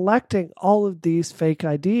was collecting all of these fake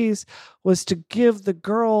IDs was to give the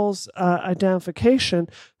girls identification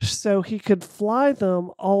so he could fly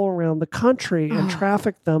them all around the country and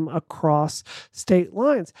traffic them across state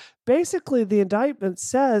lines. Basically, the indictment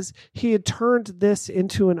says he had turned this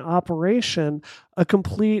into an operation, a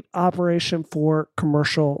complete operation for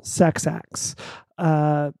commercial sex acts,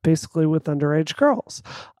 basically with underage girls.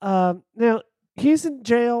 Now, he's in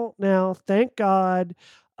jail now, thank God.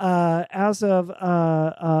 As of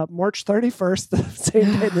March 31st, the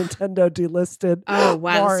same day Nintendo delisted. Oh,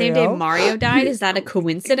 wow. Mario. The same day Mario died? Is that a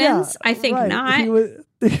coincidence? Yeah, I think right. not.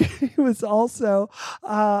 He was also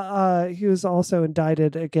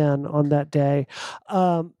indicted again on that day.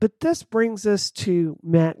 But this brings us to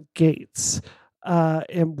Matt Gaetz.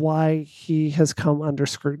 And why he has come under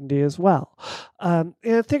scrutiny as well. And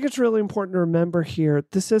I think it's really important to remember here,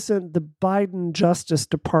 this isn't the Biden Justice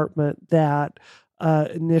Department that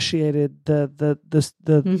initiated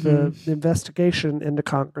the investigation into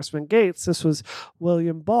Congressman Gaetz. This was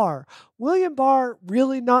William Barr. William Barr,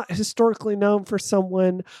 really not historically known for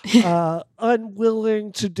someone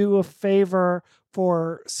unwilling to do a favor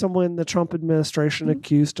for someone in the Trump administration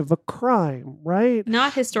accused of a crime, right?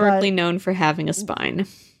 Not historically known for having a spine.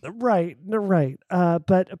 Right.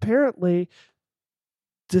 But apparently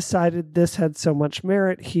decided this had so much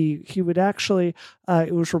merit. He would actually,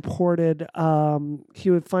 it was reported, he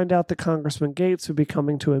would find out that Congressman Gaetz would be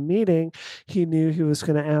coming to a meeting. He knew he was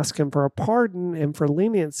going to ask him for a pardon and for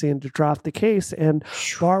leniency and to drop the case. And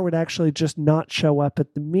Barr would actually just not show up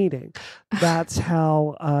at the meeting. That's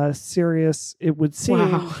how serious it would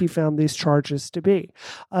seem he found these charges to be.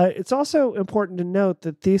 It's also important to note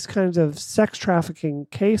that these kinds of sex trafficking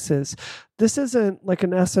cases, this isn't like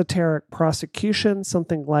an esoteric prosecution,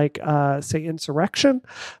 something like, say, insurrection,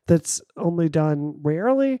 that's only done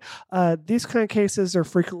rarely. These kind of cases are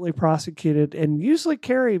frequently prosecuted and usually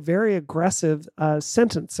carry very aggressive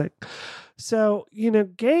sentencing. So,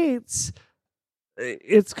 Gaetz,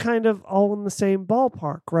 it's kind of all in the same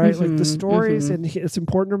ballpark, right? Like the stories, and it's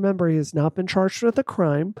important to remember he has not been charged with a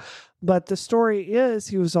crime, but the story is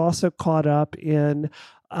he was also caught up in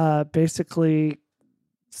basically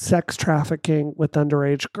sex trafficking with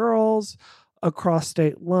underage girls across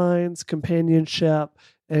state lines, companionship,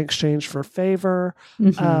 in exchange for favor.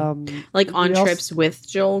 Like on trips with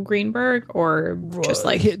Joel Greenberg, or just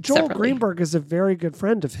like Joel separately? Greenberg is a very good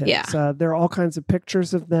friend of his. Yeah. There are all kinds of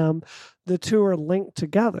pictures of them. The two are linked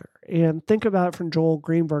together. And think about it from Joel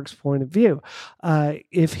Greenberg's point of view.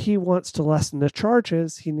 If he wants to lessen the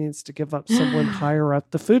charges, he needs to give up someone higher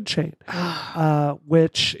up the food chain,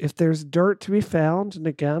 which, if there's dirt to be found, and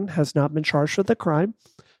again, has not been charged with a crime,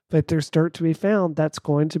 but there's dirt to be found, that's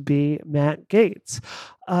going to be Matt Gaetz.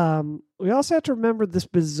 We also have to remember this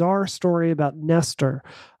bizarre story about Nestor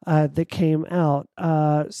that came out.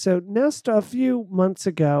 So Nestor, a few months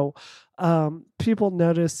ago, people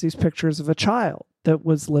noticed these pictures of a child that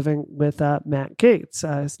was living with Matt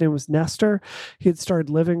Gaetz. His name was Nestor. He had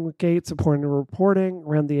started living with Gaetz, according to reporting,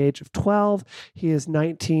 around the age of 12. He is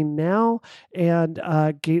 19 now. And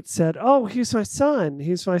Gaetz said, "Oh, he's my son.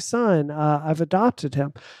 He's my son. I've adopted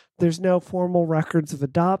him." There's no formal records of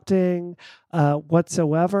adopting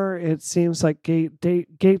whatsoever. It seems like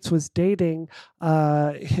Gaetz was dating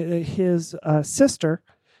his sister.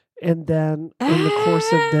 And then in the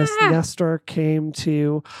course of this, Nestor came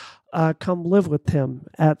to come live with him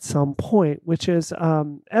at some point, which is,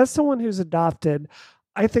 as someone who's adopted,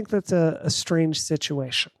 I think that's a strange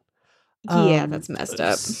situation. Yeah, that's messed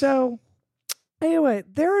up. So anyway,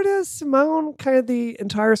 there it is, Simone, kind of the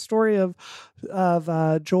entire story of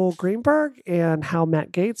Joel Greenberg and how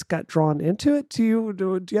Matt Gaetz got drawn into it. Do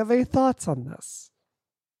you have any thoughts on this?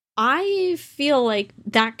 I feel like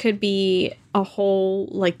that could be a whole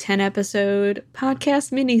 10-episode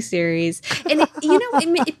podcast miniseries. And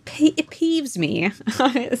it peeves me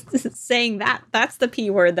saying that's the P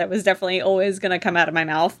word that was definitely always going to come out of my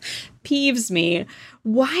mouth. Peeves me.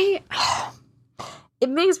 Why? It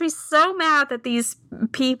makes me so mad that these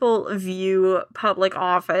people view public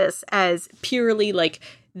office as purely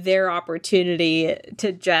their opportunity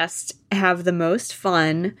to just have the most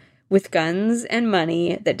fun with guns and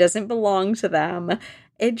money that doesn't belong to them.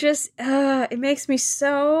 It just, it makes me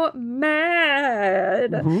so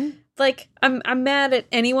mad. Mm-hmm. I'm mad at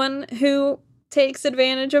anyone who takes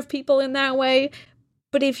advantage of people in that way.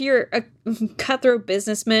 But if you're a cutthroat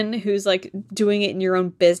businessman who's doing it in your own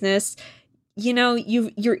business,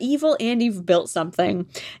 you're evil and you've built something.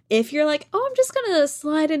 If you're I'm just gonna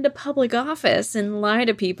slide into public office and lie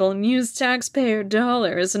to people and use taxpayer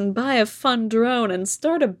dollars and buy a fun drone and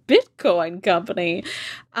start a Bitcoin company,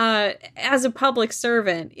 as a public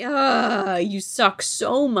servant, you suck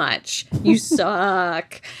so much. You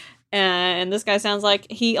suck. And this guy sounds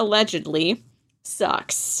like he allegedly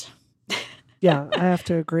sucks. Yeah, I have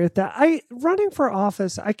to agree with that. Running for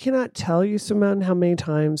office, I cannot tell you, Simone, how many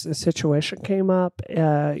times a situation came up, with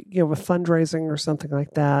fundraising or something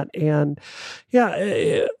like that. And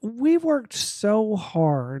we worked so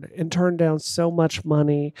hard and turned down so much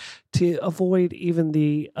money to avoid even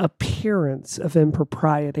the appearance of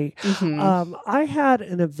impropriety. Mm-hmm. I had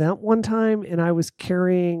an event one time and I was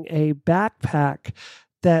carrying a backpack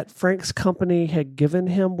that Frank's company had given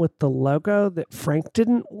him with the logo that Frank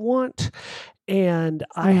didn't want. And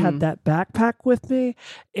I had that backpack with me.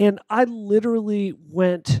 And I literally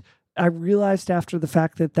I realized after the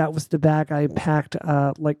fact that was the bag I packed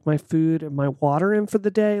my food and my water in for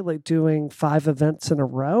the day, doing 5 events in a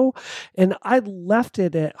row. And I left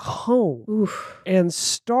it at home and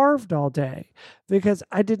starved all day because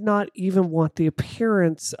I did not even want the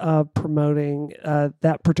appearance of promoting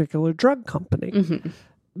that particular drug company. Mm-hmm.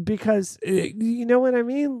 Because you know what I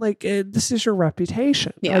mean? This is your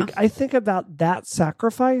reputation. Yeah. I think about that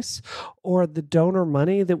sacrifice or the donor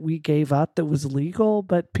money that we gave up that was legal,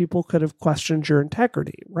 but people could have questioned your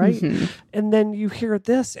integrity, right? Mm-hmm. And then you hear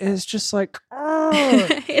this and it's just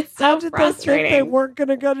it's so how did frustrating. They think they weren't going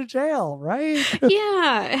to go to jail, right?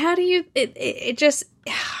 Yeah. How do you, it just,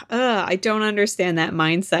 I don't understand that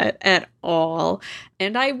mindset at all.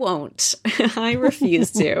 And I won't. I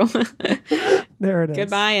refuse to. There it is.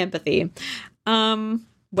 Goodbye, empathy.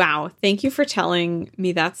 Wow. Thank you for telling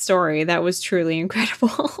me that story. That was truly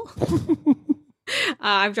incredible.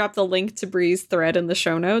 I've dropped the link to Bree's thread in the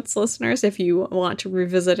show notes, listeners, if you want to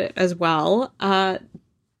revisit it as well. This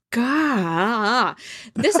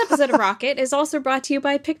episode of Rocket is also brought to you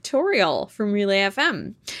by Pictorial from Relay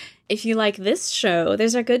FM. If you like this show,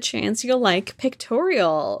 there's a good chance you'll like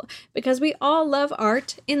Pictorial, because we all love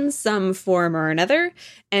art in some form or another.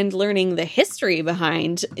 And learning the history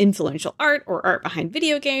behind influential art or art behind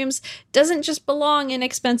video games doesn't just belong in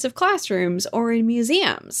expensive classrooms or in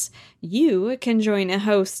museums. You can join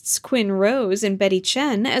hosts Quinn Rose and Betty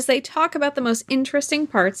Chen as they talk about the most interesting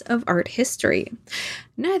parts of art history.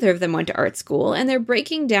 Neither of them went to art school, and they're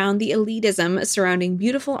breaking down the elitism surrounding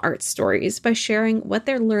beautiful art stories by sharing what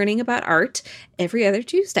they're learning about art every other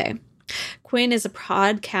Tuesday. Quinn is a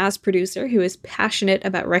podcast producer who is passionate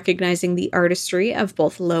about recognizing the artistry of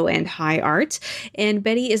both low and high art, and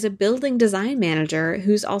Betty is a building design manager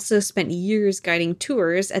who's also spent years guiding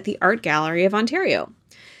tours at the Art Gallery of Ontario.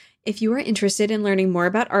 If you are interested in learning more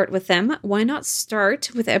about art with them, why not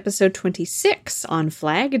start with episode 26 on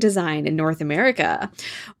flag design in North America?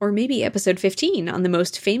 Or maybe episode 15 on the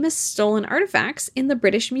most famous stolen artifacts in the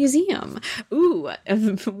British Museum. Ooh,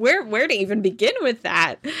 where to even begin with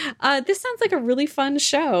that? This sounds like a really fun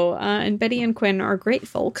show, and Betty and Quinn are great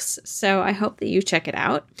folks, so I hope that you check it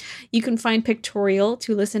out. You can find Pictorial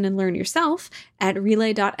to listen and learn yourself at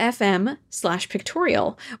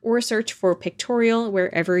relay.fm/pictorial, or search for Pictorial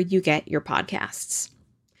wherever you get your podcasts.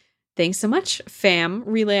 Thanks so much, fam,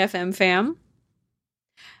 Relay FM fam.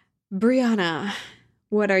 Brianna,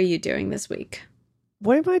 what are you doing this week?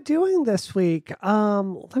 What am I doing this week?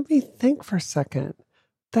 Let me think for a second.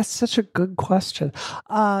 That's such a good question.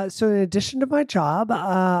 So in addition to my job,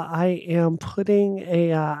 I am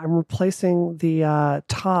I'm replacing the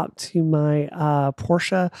top to my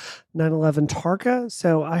Porsche 911 Targa.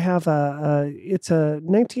 So I have it's a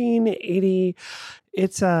 1980.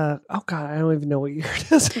 It's oh God, I don't even know what year it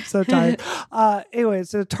is. I'm so tired. Anyway,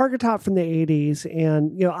 it's a Targa top from the 80s.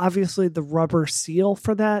 And, obviously the rubber seal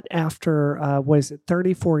for that after,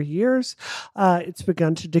 34 years, it's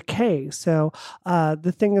begun to decay. So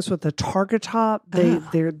the thing is with the Targa top,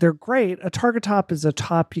 they're great. A Targa top is a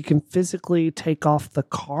top you can physically take off the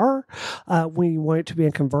car when you want it to be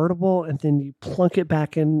a convertible, and then you plunk it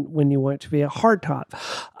back in when you want it to be a hard top.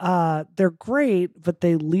 They're great, but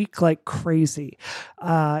they leak like crazy.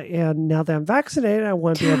 And now that I'm vaccinated, I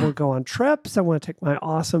want to be able to go on trips. I want to take my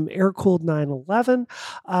awesome air-cooled 911.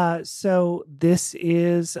 So this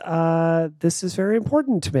is very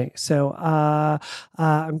important to me. So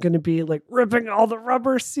I'm going to be like ripping all the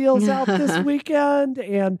rubber seals out this weekend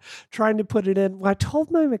and trying to put it in. When I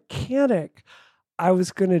told my mechanic I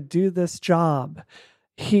was going to do this job,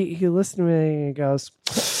 he listened to me and he goes,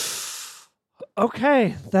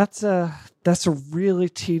 okay, that's a really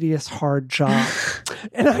tedious, hard job.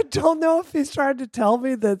 And I don't know if he's trying to tell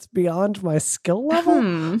me that's beyond my skill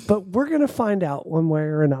level, but we're going to find out one way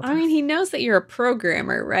or another. I mean, he knows that you're a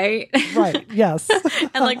programmer, right? Right, yes.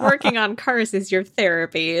 And like working on cars is your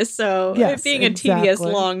therapy. So it being a tedious,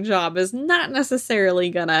 long job is not necessarily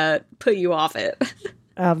going to put you off it.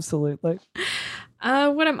 Absolutely.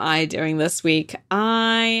 What am I doing this week?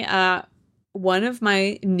 One of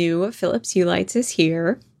my new Philips Hue lights is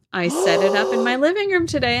here. I set it up in my living room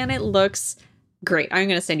today and it looks great. I'm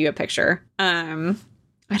going to send you a picture. I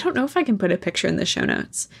don't know if I can put a picture in the show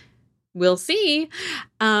notes. We'll see.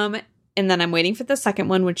 And then I'm waiting for the second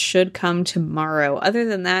one, which should come tomorrow. Other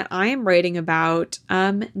than that, I am writing about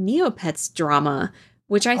Neopets drama,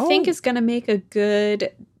 which I think is going to make a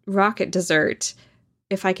good rocket dessert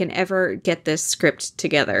if I can ever get this script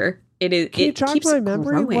together. Can you jog my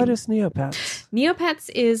memory? What is Neopets? Neopets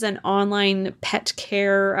is an online pet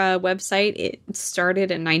care website. It started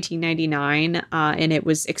in 1999, and it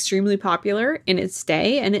was extremely popular in its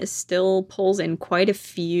day, and it still pulls in quite a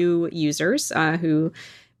few users who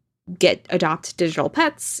adopt digital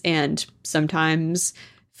pets and sometimes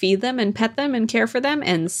feed them and pet them and care for them,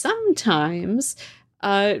 and sometimes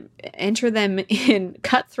enter them in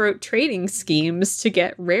cutthroat trading schemes to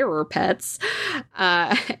get rarer pets,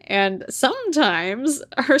 and sometimes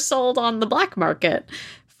are sold on the black market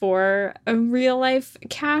for a real life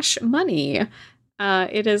cash money.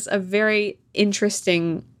 It is a very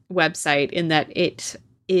interesting website in that it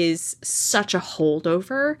is such a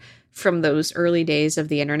holdover from those early days of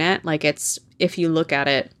the internet. Like if you look at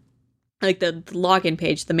it, like the login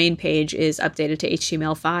page, the main page is updated to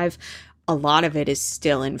HTML5. A lot of it is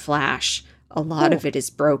still in Flash. A lot of it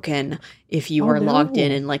is broken. If you are logged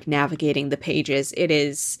in and like navigating the pages, it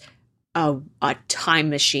is a time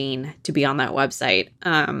machine to be on that website.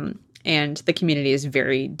 And the community is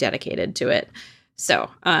very dedicated to it. So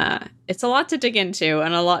it's a lot to dig into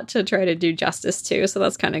and a lot to try to do justice to. So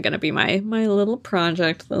that's kind of going to be my little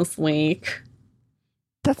project this week.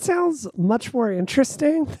 That sounds much more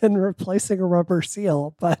interesting than replacing a rubber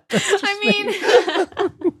seal. But I mean...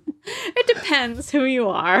 It depends who you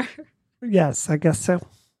are. Yes, I guess so.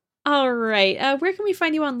 All right. Where can we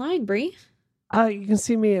find you online, Brie? You can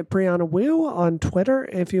see me at Brianna Wu on Twitter.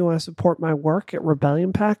 If you want to support my work at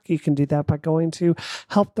Rebellion Pack, you can do that by going to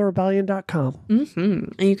helptherebellion.com.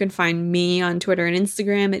 And you can find me on Twitter and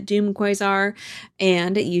Instagram at DoomQuasar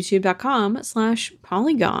and at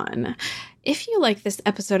youtube.com/Polygon. If you like this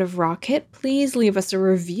episode of Rocket, please leave us a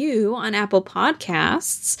review on Apple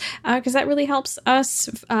Podcasts, because that really helps us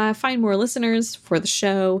find more listeners for the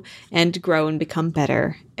show and grow and become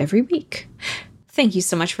better every week. Thank you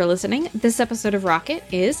so much for listening. This episode of Rocket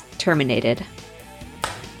is terminated.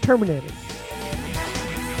 Terminated.